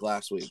comeback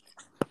last week.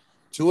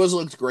 Tua's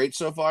looked great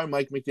so far,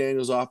 Mike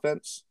McDaniel's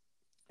offense.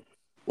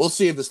 We'll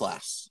see if this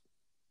lasts.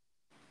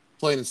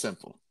 Plain and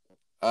simple.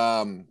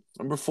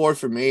 Number 4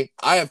 for me,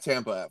 I have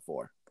Tampa at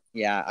 4.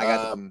 Yeah, I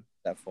got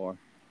that 4.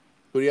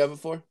 Who do you have at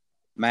 4?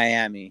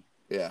 Miami.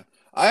 Yeah.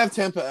 I have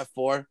Tampa at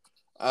 4.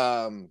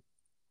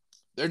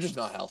 They're just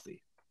not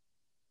healthy.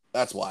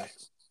 That's why.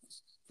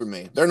 For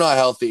me. They're not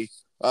healthy.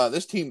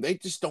 This team, they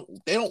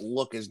don't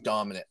look as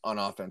dominant on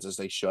offense as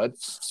they should.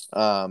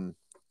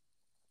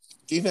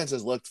 Defense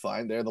has looked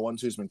fine. They're the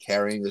ones who's been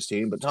carrying this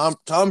team. But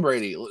Tom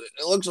Brady,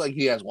 it looks like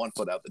he has one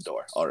foot out the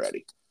door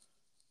already.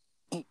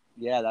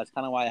 Yeah, that's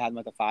kind of why I had him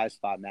at the 5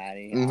 spot,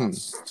 Matty.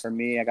 Mm-hmm. For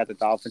me, I got the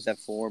Dolphins at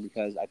 4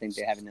 because I think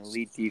they have an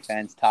elite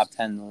defense, top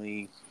 10 in the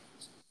league.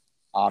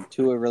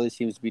 Tua really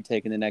seems to be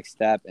taking the next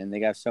step, and they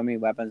got so many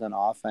weapons on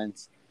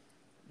offense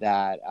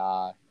that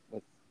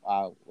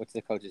what's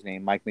the coach's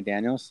name? Mike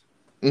McDaniels?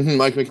 Mm-hmm,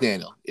 Mike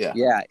McDaniel, yeah.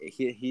 Yeah,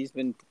 he's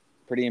been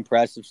pretty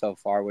impressive so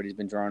far, what he's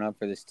been drawing up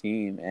for this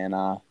team. And,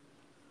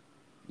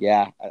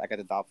 yeah, I got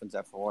the Dolphins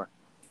at 4.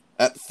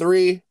 At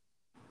 3,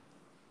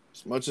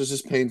 as much as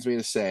this pains me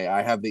to say,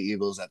 I have the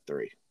Eagles at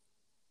 3.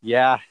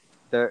 Yeah,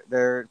 they're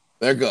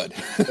good.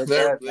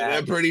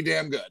 They're pretty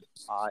damn good.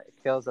 It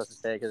kills us to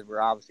say because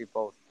we're obviously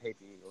both hate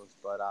the Eagles,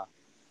 but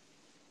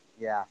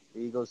yeah,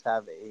 the Eagles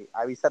have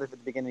we said it at the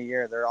beginning of the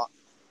year.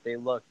 They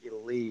look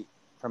elite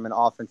from an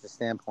offensive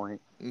standpoint,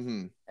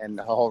 mm-hmm. and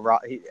the whole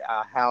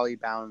Howie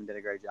Bowman did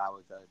a great job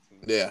with the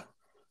team. Yeah,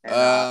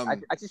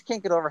 and, I just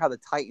can't get over how the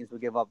Titans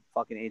would give up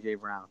fucking AJ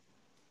Brown.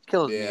 It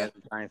kills me as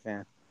a Giant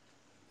fan.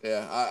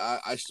 Yeah,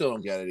 I still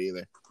don't get it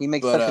either. He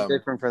makes such a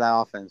difference for that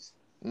offense.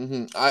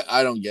 Mm-hmm.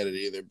 I don't get it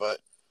either. But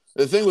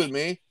the thing with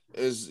me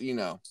is,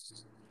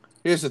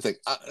 here's the thing.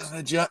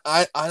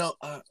 I don't.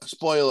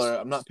 Spoiler: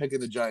 I'm not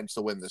picking the Giants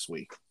to win this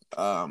week.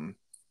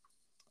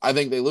 I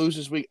think they lose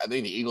this week. I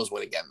think the Eagles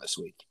win again this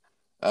week.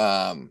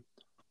 I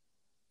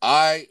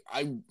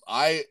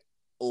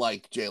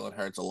like Jalen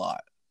Hurts a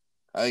lot.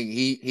 I think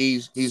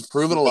he's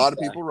proven a lot of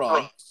people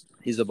wrong.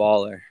 He's a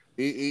baller.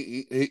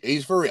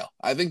 He's for real.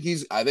 I think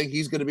he's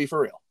going to be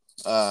for real.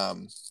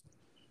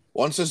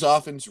 Once this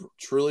offense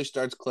truly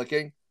starts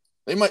clicking,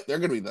 they're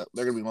going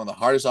to be one of the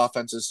hardest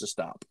offenses to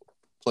stop.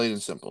 Plain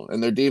and simple.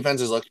 And their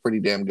defenses looked pretty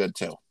damn good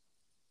too.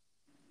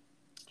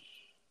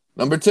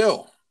 Number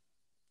 2,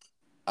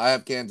 I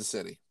have Kansas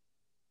City.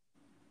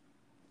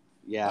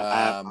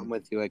 Yeah, I'm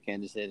with you at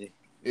Kansas City.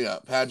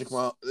 Patrick.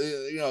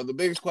 The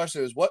biggest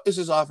question is, what is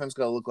his offense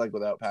going to look like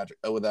without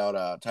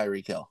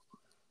Tyreek Hill?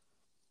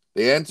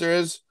 The answer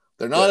is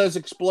they're not as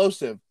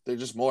explosive. They're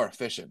just more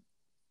efficient.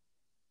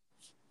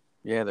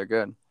 Yeah, they're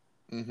good.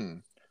 Mm-hmm.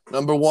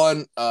 Number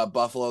 1,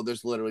 Buffalo.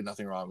 There's literally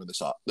nothing wrong with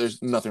this.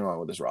 There's nothing wrong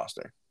with this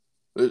roster.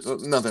 There's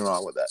nothing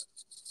wrong with that.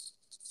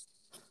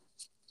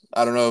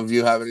 I don't know if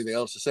you have anything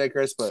else to say,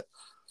 Chris, but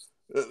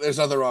there's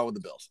nothing wrong with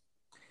the Bills.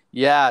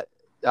 Yeah,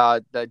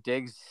 the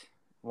Diggs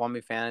won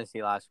me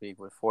fantasy last week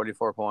with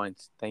 44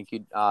 points. Thank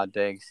you,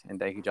 Diggs, and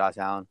thank you, Josh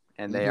Allen.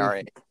 And they are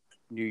a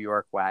New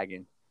York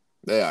wagon.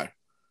 They are.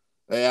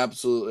 They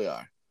absolutely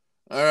are.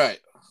 All right.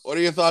 What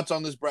are your thoughts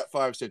on this Brett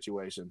Favre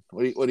situation?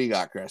 What do you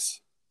got,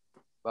 Chris?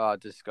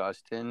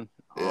 Disgusting.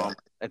 Yeah.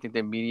 I think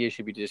the media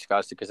should be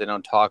disgusted because they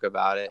don't talk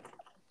about it.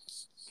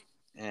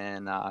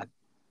 And I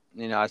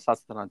saw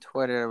something on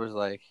Twitter. It was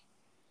like,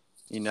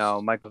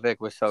 Michael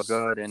Vick was so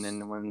good, and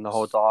then when the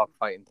whole dog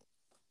fight,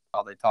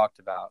 all they talked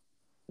about.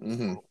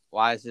 Mm-hmm.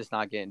 Why is this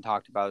not getting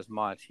talked about as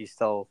much? He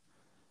stole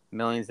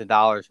millions of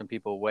dollars from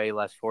people way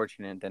less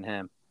fortunate than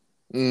him.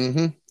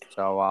 Mm-hmm.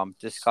 So,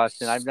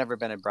 disgusting. I've never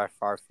been a Brett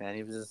Favre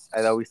fan.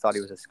 I always thought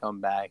he was a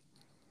scumbag,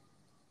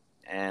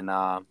 and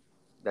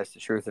that's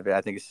the truth of it.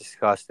 I think it's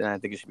disgusting. I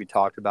think it should be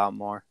talked about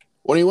more.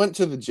 When he went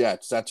to the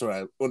Jets, that's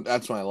when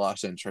I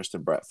lost interest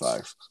in Brett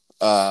Favre.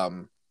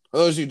 For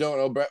those who don't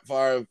know, Brett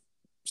Favre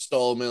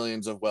stole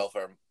millions of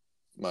welfare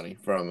money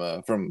from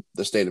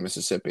the state of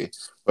Mississippi,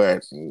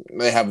 where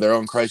they have their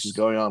own crisis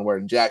going on. Where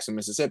in Jackson,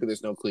 Mississippi,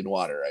 there's no clean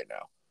water right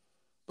now.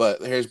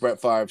 But here's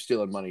Brett Favre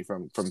stealing money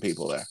from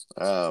people there.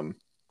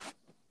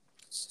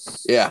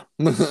 Yeah.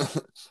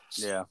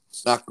 Yeah.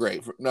 Not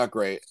great.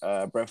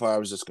 Brett Favre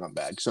was a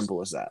scumbag. Simple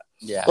as that.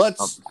 Yeah.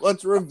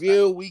 Let's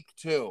review week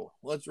 2.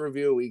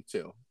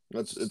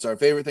 It's our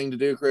favorite thing to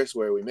do, Chris,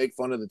 where we make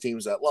fun of the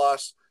teams that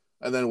lost,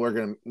 and then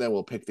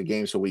we'll pick the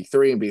games for week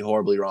 3 and be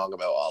horribly wrong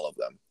about all of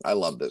them. I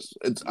love this.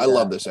 I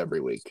love this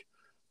every week.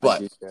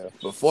 But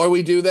before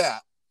we do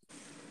that,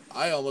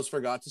 I almost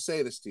forgot to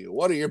say this to you.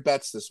 What are your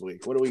bets this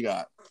week? What do we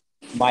got?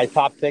 My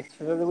top picks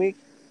for the week?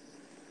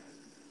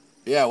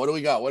 Yeah, what do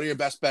we got? What are your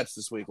best bets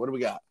this week? What do we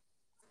got?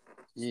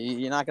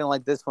 You're not going to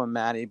like this one,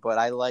 Matty, but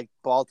I like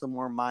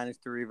Baltimore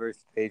 -3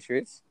 versus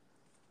Patriots.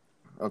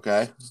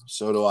 Okay,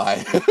 so do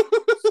I.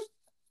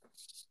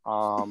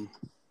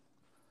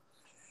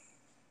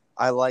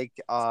 I like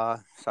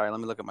sorry, let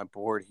me look at my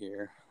board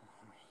here.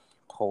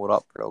 Pull it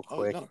up real quick.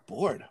 Oh, you got a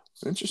board.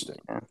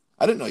 Interesting. Yeah.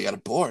 I didn't know you had a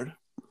board.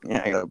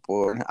 Yeah, I got a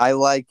board. I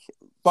like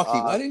Bucky,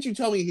 why didn't you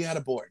tell me he had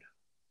a board?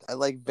 I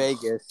like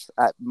Vegas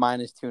at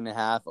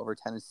 -2.5 over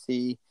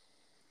Tennessee.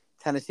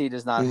 Tennessee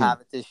does not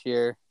have it this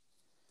year.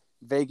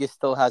 Vegas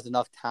still has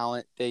enough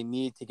talent. They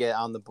need to get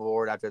on the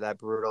board after that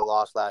brutal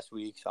loss last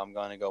week. So I'm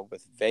going to go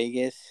with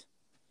Vegas.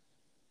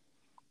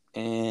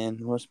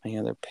 And what's my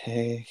other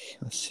pick?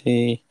 Let's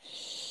see.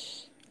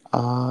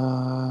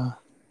 I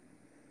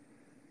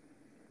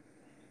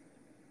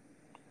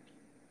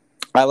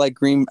like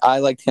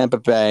Tampa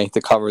Bay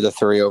to cover the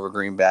 3 over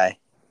Green Bay.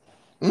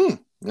 All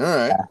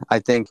right. Yeah, I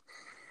think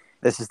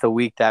this is the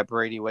week that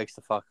Brady wakes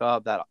the fuck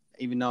up. That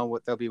even though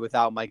they'll be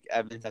without Mike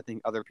Evans, I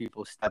think other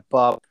people step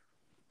up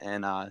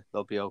and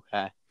they'll be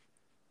okay.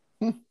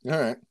 All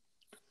right.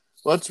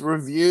 Let's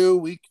review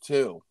week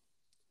 2.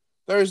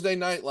 Thursday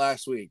night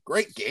last week.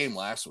 Great game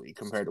last week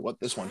compared to what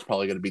this one's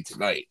probably going to be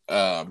tonight.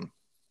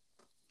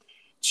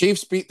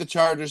 Chiefs beat the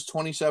Chargers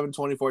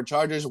 27-24.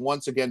 Chargers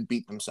once again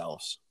beat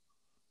themselves.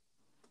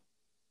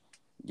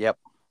 Yep.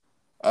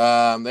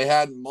 They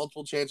had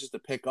multiple chances to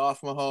pick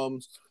off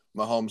Mahomes.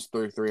 Mahomes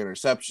threw 3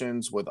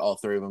 interceptions, with all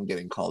 3 of them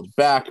getting called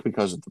back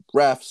because of the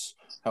refs.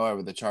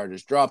 However, the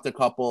Chargers dropped a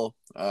couple.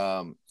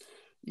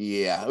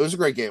 Yeah, it was a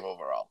great game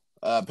overall.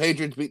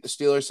 Patriots beat the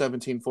Steelers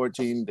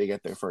 17-14. They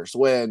get their first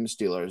win.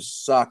 Steelers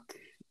suck.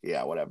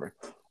 Yeah, whatever.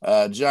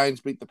 Giants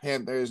beat the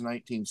Panthers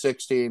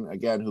 19-16.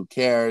 Again, who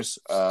cares?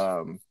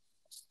 The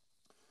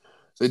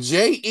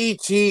Jets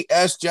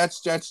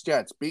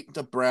beat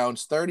the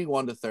Browns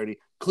 31-30.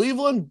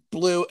 Cleveland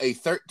blew a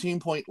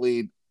 13-point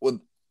lead with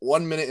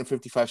 1 minute and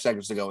 55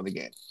 seconds to go in the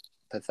game.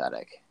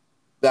 Pathetic.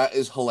 That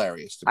is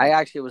hilarious to me. I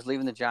actually was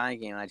leaving the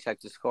Giant game, and I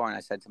checked the score, and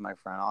I said to my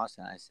friend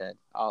Austin, I said,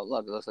 oh,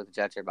 look, it looks like the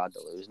Jets are about to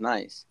lose.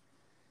 Nice.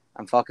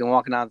 I'm fucking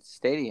walking out of the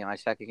stadium. I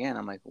check again.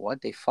 I'm like,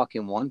 what? They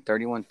fucking won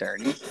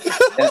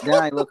 31-30? Then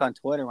I look on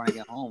Twitter when I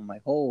get home. I'm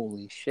like,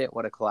 holy shit,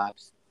 what a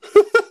collapse.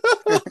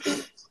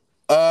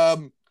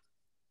 The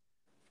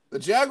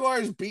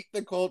Jaguars beat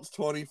the Colts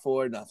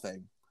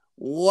 24-0.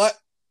 What?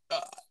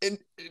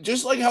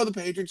 Just like how the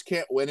Patriots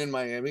can't win in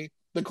Miami,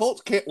 the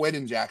Colts can't win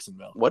in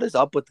Jacksonville. What is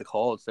up with the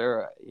Colts?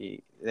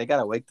 They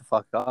got to wake the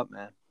fuck up,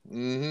 man.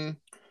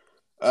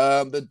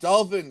 Mm-hmm. The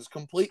Dolphins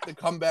complete the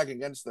comeback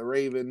against the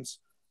Ravens,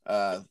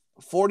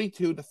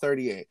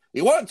 42-38.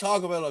 You want to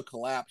talk about a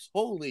collapse?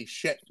 Holy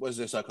shit, was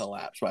this a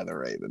collapse by the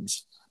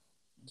Ravens?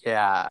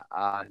 Yeah,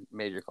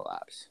 major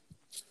collapse.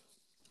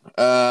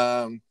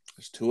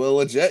 It's Tua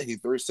legit. He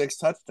threw 6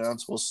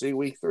 touchdowns. We'll see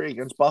week 3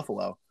 against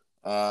Buffalo.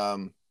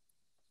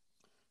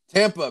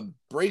 Tampa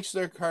breaks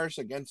their curse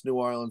against New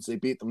Orleans. They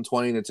beat them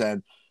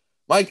 20-10.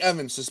 Mike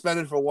Evans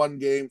suspended for 1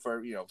 game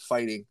for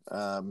fighting.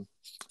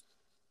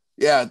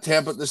 Yeah,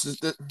 Tampa.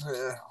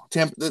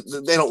 Tampa.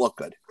 They don't look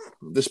good,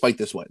 despite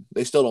this win.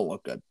 They still don't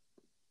look good.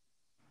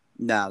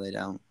 No, they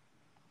don't.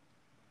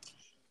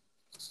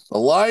 The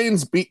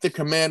Lions beat the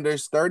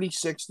Commanders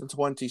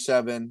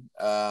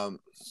 36-27.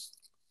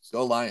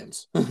 Go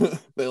Lions.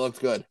 They looked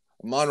good.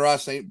 Amon-Ra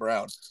St.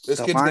 Brown. This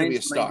The kid's going to be a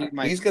Lions might star. be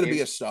my He's going to be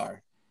favorite. a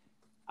star.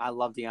 I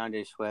love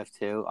DeAndre Swift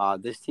too.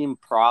 This team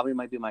probably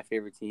might be my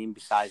favorite team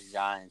besides the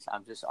Giants.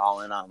 I'm just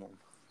all in on them.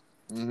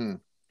 Mm-hmm.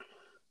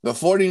 The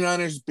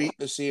 49ers beat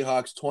the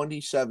Seahawks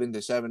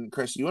 27-7.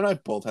 Chris, you and I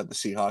both had the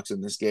Seahawks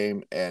in this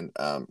game. And,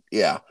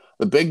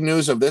 the big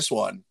news of this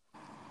one,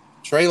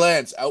 Trey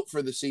Lance out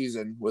for the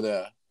season with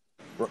a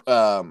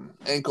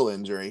ankle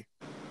injury.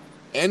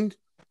 And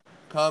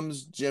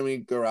comes Jimmy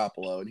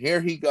Garoppolo. And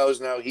here he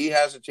goes now. He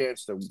has a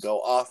chance to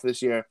go off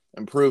this year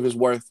and prove his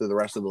worth to the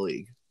rest of the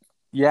league.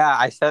 Yeah,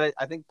 I said it.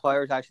 I think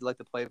players actually like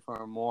to play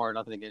for him more.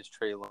 Nothing against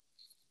Trey Lance,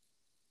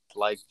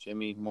 like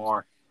Jimmy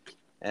more.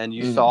 And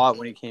you saw it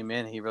when he came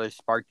in. He really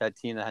sparked that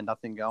team that had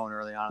nothing going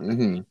early on in the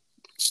game.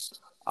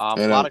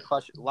 A lot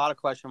of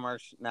question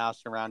marks now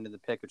surrounding the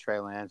pick of Trey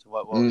Lance.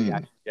 What will he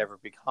actually ever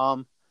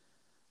become?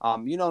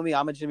 You know me,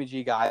 I'm a Jimmy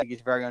G guy. I think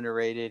he's very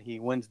underrated. He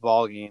wins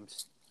ball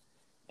games.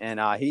 And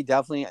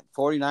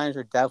 49ers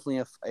are definitely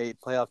a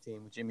playoff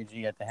team with Jimmy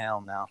G at the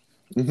helm now.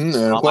 Mm-hmm.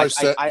 And of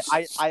course,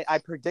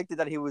 I predicted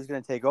that he was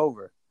going to take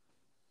over.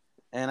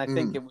 And I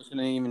think it was going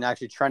to even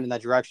actually trend in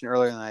that direction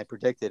earlier than I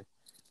predicted.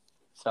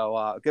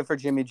 So good for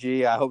Jimmy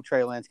G. I hope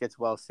Trey Lance gets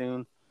well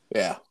soon.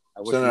 Yeah.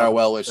 Sending our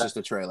well wishes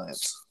to Trey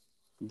Lance.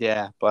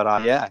 Yeah, but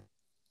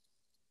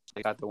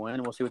they got the win,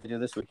 and we'll see what they do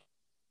this week.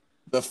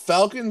 The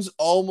Falcons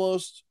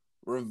almost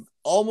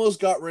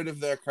got rid of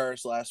their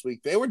curse last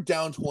week. They were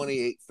down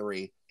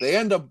 28-3. They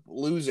end up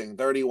losing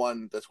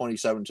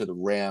 31-27 to the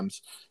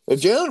Rams.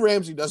 If Jalen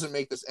Ramsey doesn't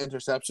make this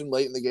interception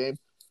late in the game,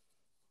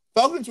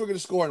 Falcons were going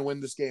to score and win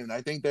this game. And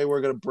I think they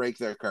were going to break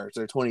their curse,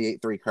 their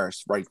 28-3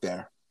 curse right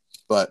there.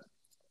 But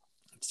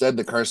instead,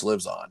 the curse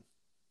lives on.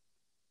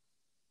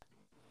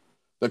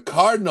 The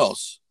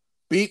Cardinals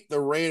beat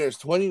the Raiders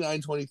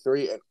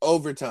 29-23 in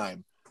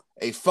overtime.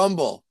 A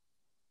fumble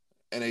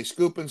and a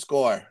scoop and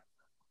score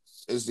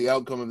is the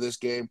outcome of this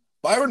game.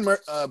 Byron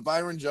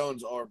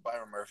Jones or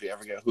Byron Murphy, I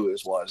forget who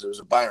this was. It was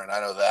a Byron, I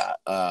know that.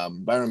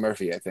 Byron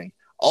Murphy, I think,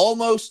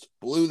 almost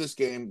blew this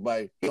game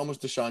by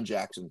almost Deshaun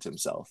Jackson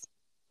himself.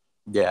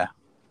 Yeah.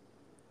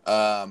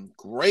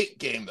 Great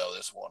game, though,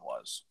 this one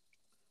was.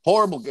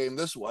 Horrible game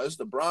this was.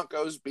 The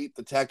Broncos beat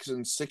the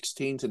Texans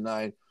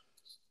 16-9.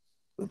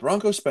 The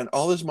Broncos spent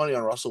all this money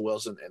on Russell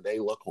Wilson, and they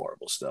look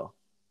horrible still.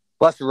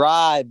 Let's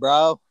ride,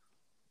 bro.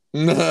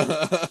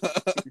 The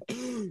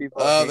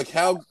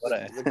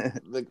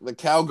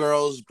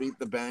Cowgirls beat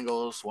the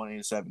Bengals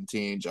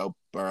 20-17. Joe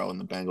Burrow and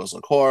the Bengals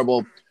look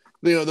horrible.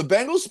 The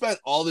Bengals spent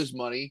all this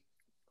money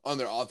on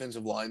their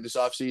offensive line this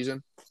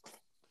offseason.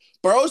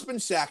 Burrow's been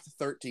sacked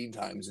 13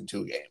 times in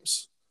 2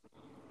 games.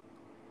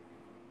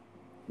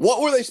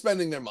 What were they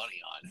spending their money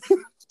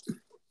on?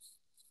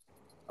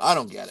 I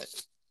don't get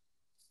it.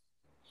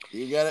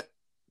 You get it?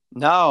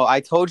 No, I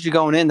told you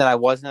going in that I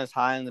wasn't as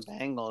high on the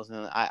Bengals,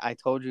 and I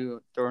told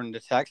you during the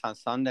text on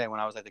Sunday when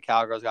I was like, the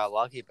Cowgirls got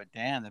lucky, but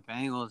damn, the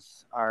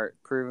Bengals are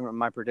proving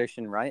my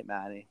prediction right,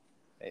 Maddie.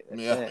 They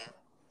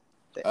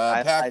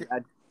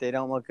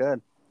don't look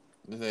good.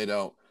 They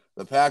don't.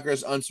 The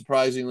Packers,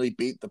 unsurprisingly,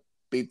 beat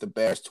the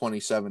Bears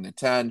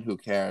 27-10. Who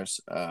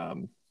cares?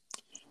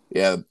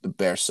 The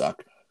Bears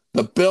suck.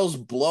 The Bills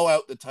blow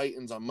out the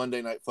Titans on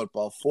Monday Night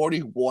Football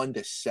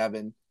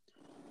 41-7.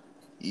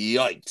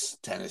 Yikes,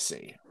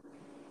 Tennessee.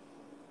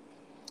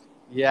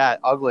 Yeah,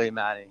 ugly,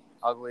 Maddie.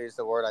 Ugly is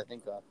the word I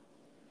think of.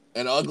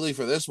 And ugly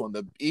for this one.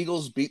 The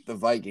Eagles beat the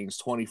Vikings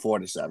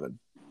 24-7.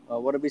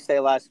 Well, what did we say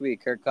last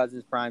week? Kirk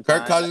Cousins prime time.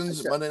 Kirk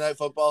Cousins, Monday Night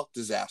Football,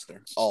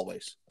 disaster.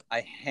 Always.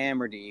 I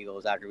hammered the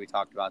Eagles after we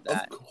talked about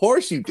that. Of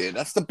course you did.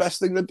 That's the best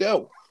thing to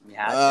do.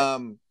 Yeah.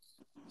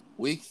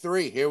 Week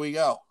 3, here we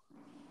go.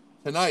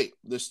 Tonight,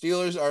 the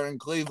Steelers are in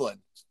Cleveland.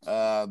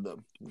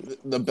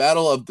 The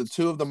battle of the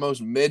two of the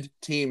most mid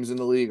teams in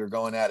the league are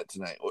going at it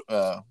tonight.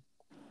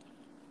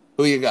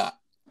 Who you got?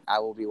 I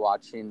will be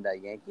watching the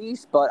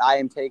Yankees, but I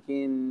am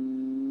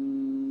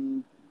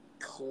taking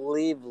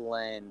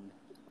Cleveland.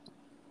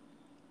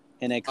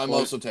 I'm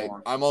also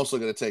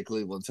going to take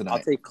Cleveland tonight. I'll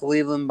take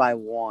Cleveland by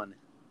 1.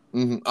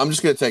 Mm-hmm. I'm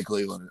just going to take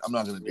Cleveland. I'm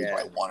not going to do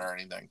by 1 or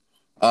anything.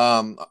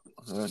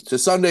 To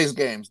Sunday's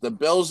games, the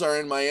Bills are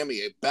in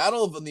Miami. A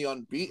battle of the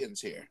unbeatens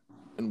here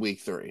in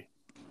Week 3.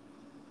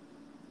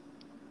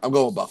 I'm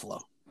going with Buffalo.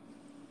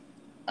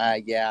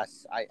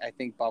 Yes, I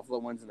think Buffalo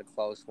wins in a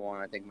close one.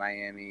 I think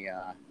Miami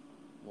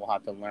will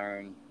have to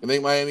learn. You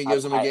think Miami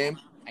gives them a game?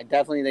 I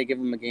definitely they give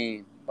them a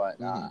game,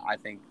 but I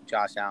think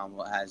Josh Allen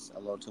has a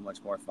little too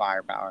much more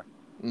firepower.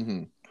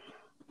 Mm-hmm.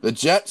 The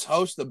Jets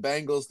host the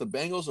Bengals. The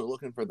Bengals are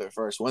looking for their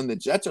first win. The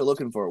Jets are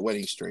looking for a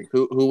winning streak.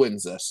 Who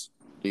wins this,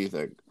 do you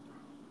think?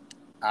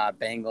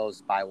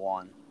 Bengals by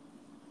 1.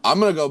 I'm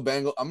going to go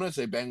Bengals. I'm going to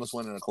say Bengals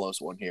win in a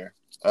close one here.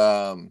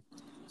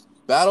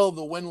 Battle of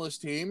the winless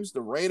teams,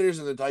 the Raiders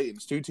and the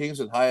Titans. 2 teams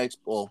with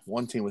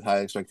one team with high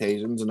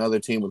expectations, another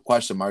team with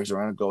question marks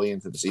around going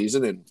into the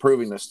season and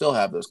proving to still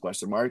have those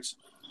question marks.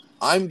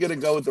 I'm going to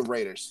go with the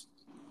Raiders.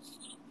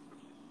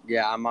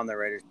 Yeah, I'm on the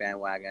Raiders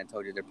bandwagon. I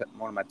told you they're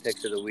one of my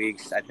picks of the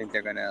weeks. I think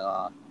they're going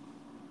to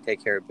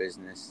take care of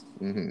business.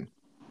 Mm-hmm.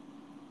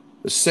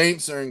 The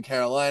Saints are in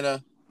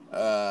Carolina.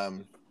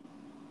 Jameis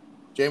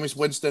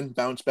Winston,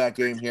 bounce back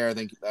game here. I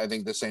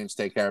think the Saints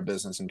take care of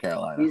business in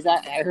Carolina.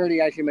 I heard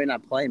he actually may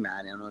not play,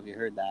 Matt. I don't know if you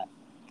heard that.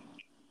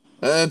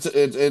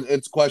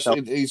 It's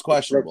question. He's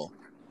questionable.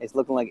 It's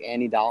looking like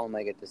Andy Dalton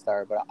might get the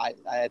start, but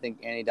I think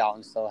Andy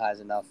Dalton still has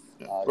enough.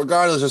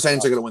 Regardless, the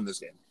Saints are going to win this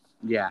game.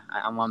 Yeah,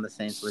 I'm on the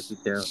Saints with you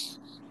too.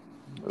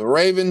 The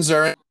Ravens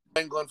are in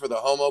England for the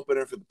home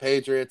opener for the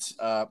Patriots.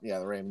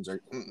 The Ravens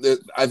are.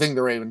 I think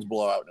the Ravens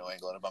blow out New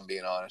England. If I'm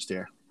being honest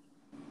here,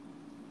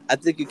 I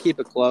think you keep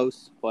it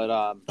close, but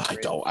I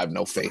have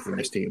no faith in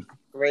this team.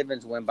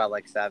 Ravens win by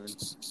like 7.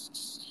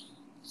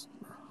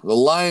 The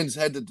Lions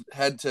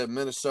head to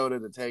Minnesota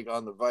to take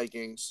on the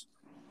Vikings.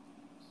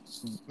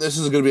 This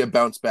is going to be a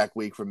bounce back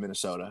week for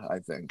Minnesota, I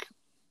think.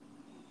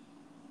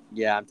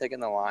 Yeah, I'm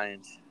taking the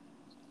Lions.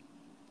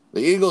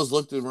 The Eagles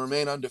look to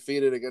remain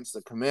undefeated against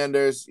the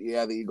Commanders.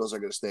 Yeah, the Eagles are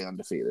going to stay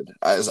undefeated,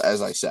 as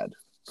I said.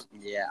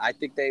 Yeah, I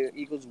think the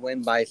Eagles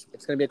win by.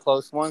 It's going to be a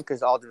close one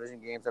because all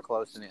division games are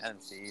close in the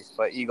NFC East,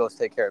 but Eagles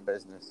take care of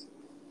business.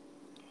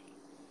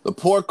 The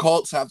poor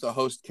Colts have to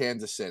host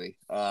Kansas City.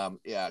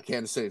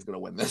 Kansas City is going to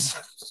win this.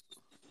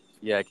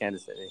 Yeah,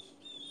 Kansas City.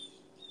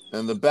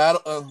 And the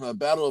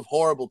battle of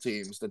horrible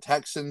teams, the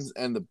Texans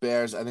and the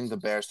Bears. I think the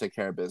Bears take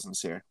care of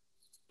business here.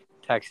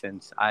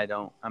 Texans.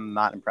 I'm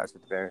not impressed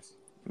with the Bears.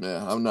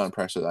 Yeah, I'm not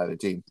impressed with either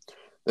team.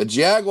 The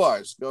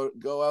Jaguars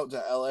go out to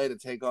LA to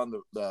take on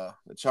the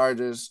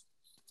Chargers.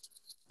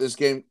 This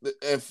game,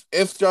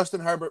 if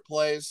Justin Herbert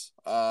plays,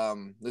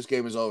 this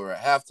game is over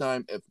at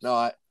halftime. If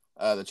not,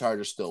 the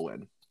Chargers still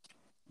win.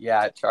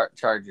 Yeah,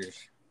 Chargers.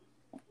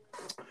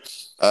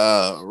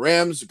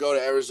 Rams go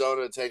to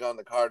Arizona to take on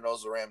the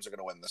Cardinals. The Rams are going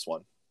to win this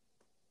one.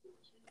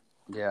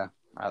 Yeah,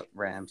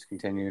 Rams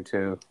continue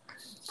to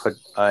put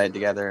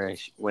together a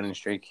winning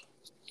streak.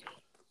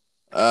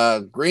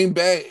 Green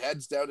Bay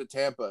heads down to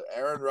Tampa.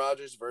 Aaron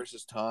Rodgers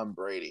versus Tom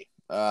Brady.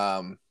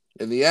 In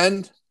the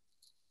end,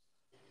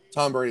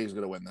 Tom Brady is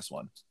going to win this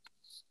one.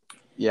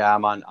 Yeah,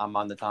 I'm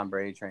on the Tom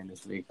Brady train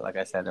this week. Like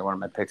I said, they're one of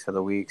my picks of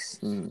the weeks.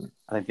 I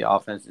think the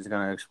offense is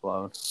going to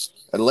explode.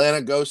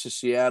 Atlanta goes to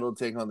Seattle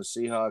to take on the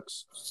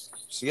Seahawks.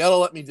 Seattle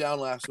let me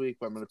down last week,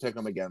 but I'm going to pick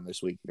them again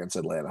this week against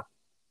Atlanta.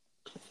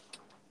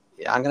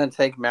 Yeah, I'm going to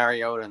take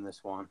Mariota in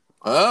this one.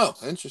 Oh,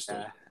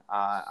 interesting.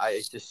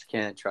 I just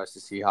can't trust the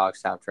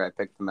Seahawks after I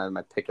picked them as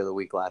my pick of the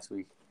week last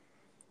week.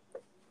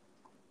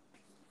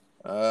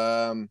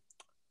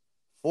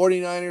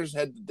 49ers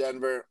head to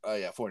Denver.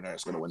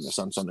 49ers going to win this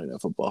on Sunday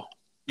Night Football.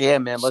 Yeah,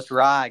 man, let's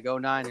ride. Go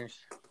Niners.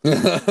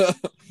 And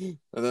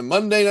then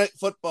Monday Night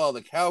Football,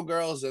 the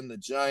Cowgirls and the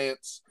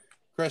Giants.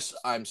 Chris,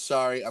 I'm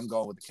sorry. I'm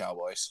going with the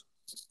Cowboys.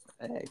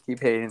 Hey,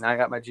 keep hating. I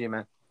got my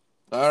G-man.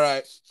 All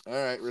right.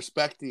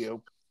 Respect to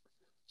you.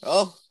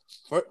 Oh,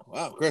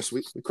 wow, Chris,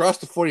 we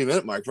crossed the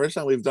 40-minute mark. First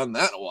time we've done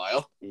that in a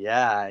while.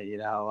 Yeah, we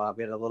had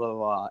a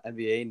little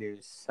NBA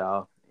news,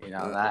 so,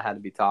 that had to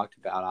be talked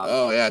about. Obviously.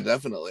 Oh, yeah,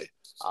 definitely.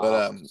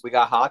 But we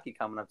got hockey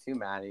coming up too,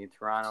 Matty.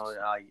 Toronto.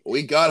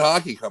 We got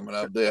hockey coming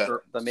up. Yeah.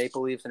 The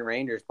Maple Leafs and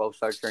Rangers both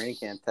start training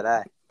camp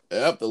today.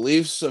 Yep, the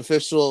Leafs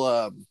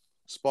official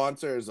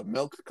sponsor is a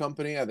milk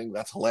company. I think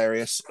that's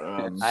hilarious.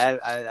 I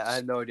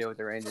have no idea what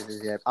the Rangers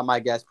is yet. I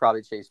might guess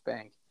probably Chase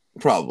Bank.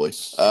 Probably.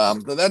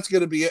 But that's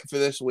going to be it for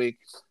this week.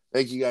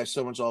 Thank you guys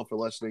so much all for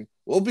listening.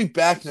 We'll be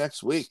back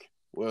next week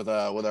with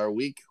our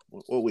week.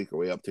 What week are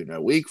we up to now?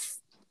 Week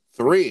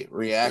 3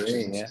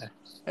 reactions. Yeah.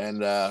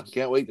 And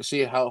can't wait to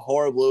see how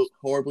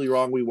horribly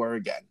wrong we were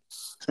again.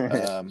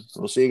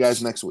 We'll see you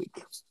guys next week.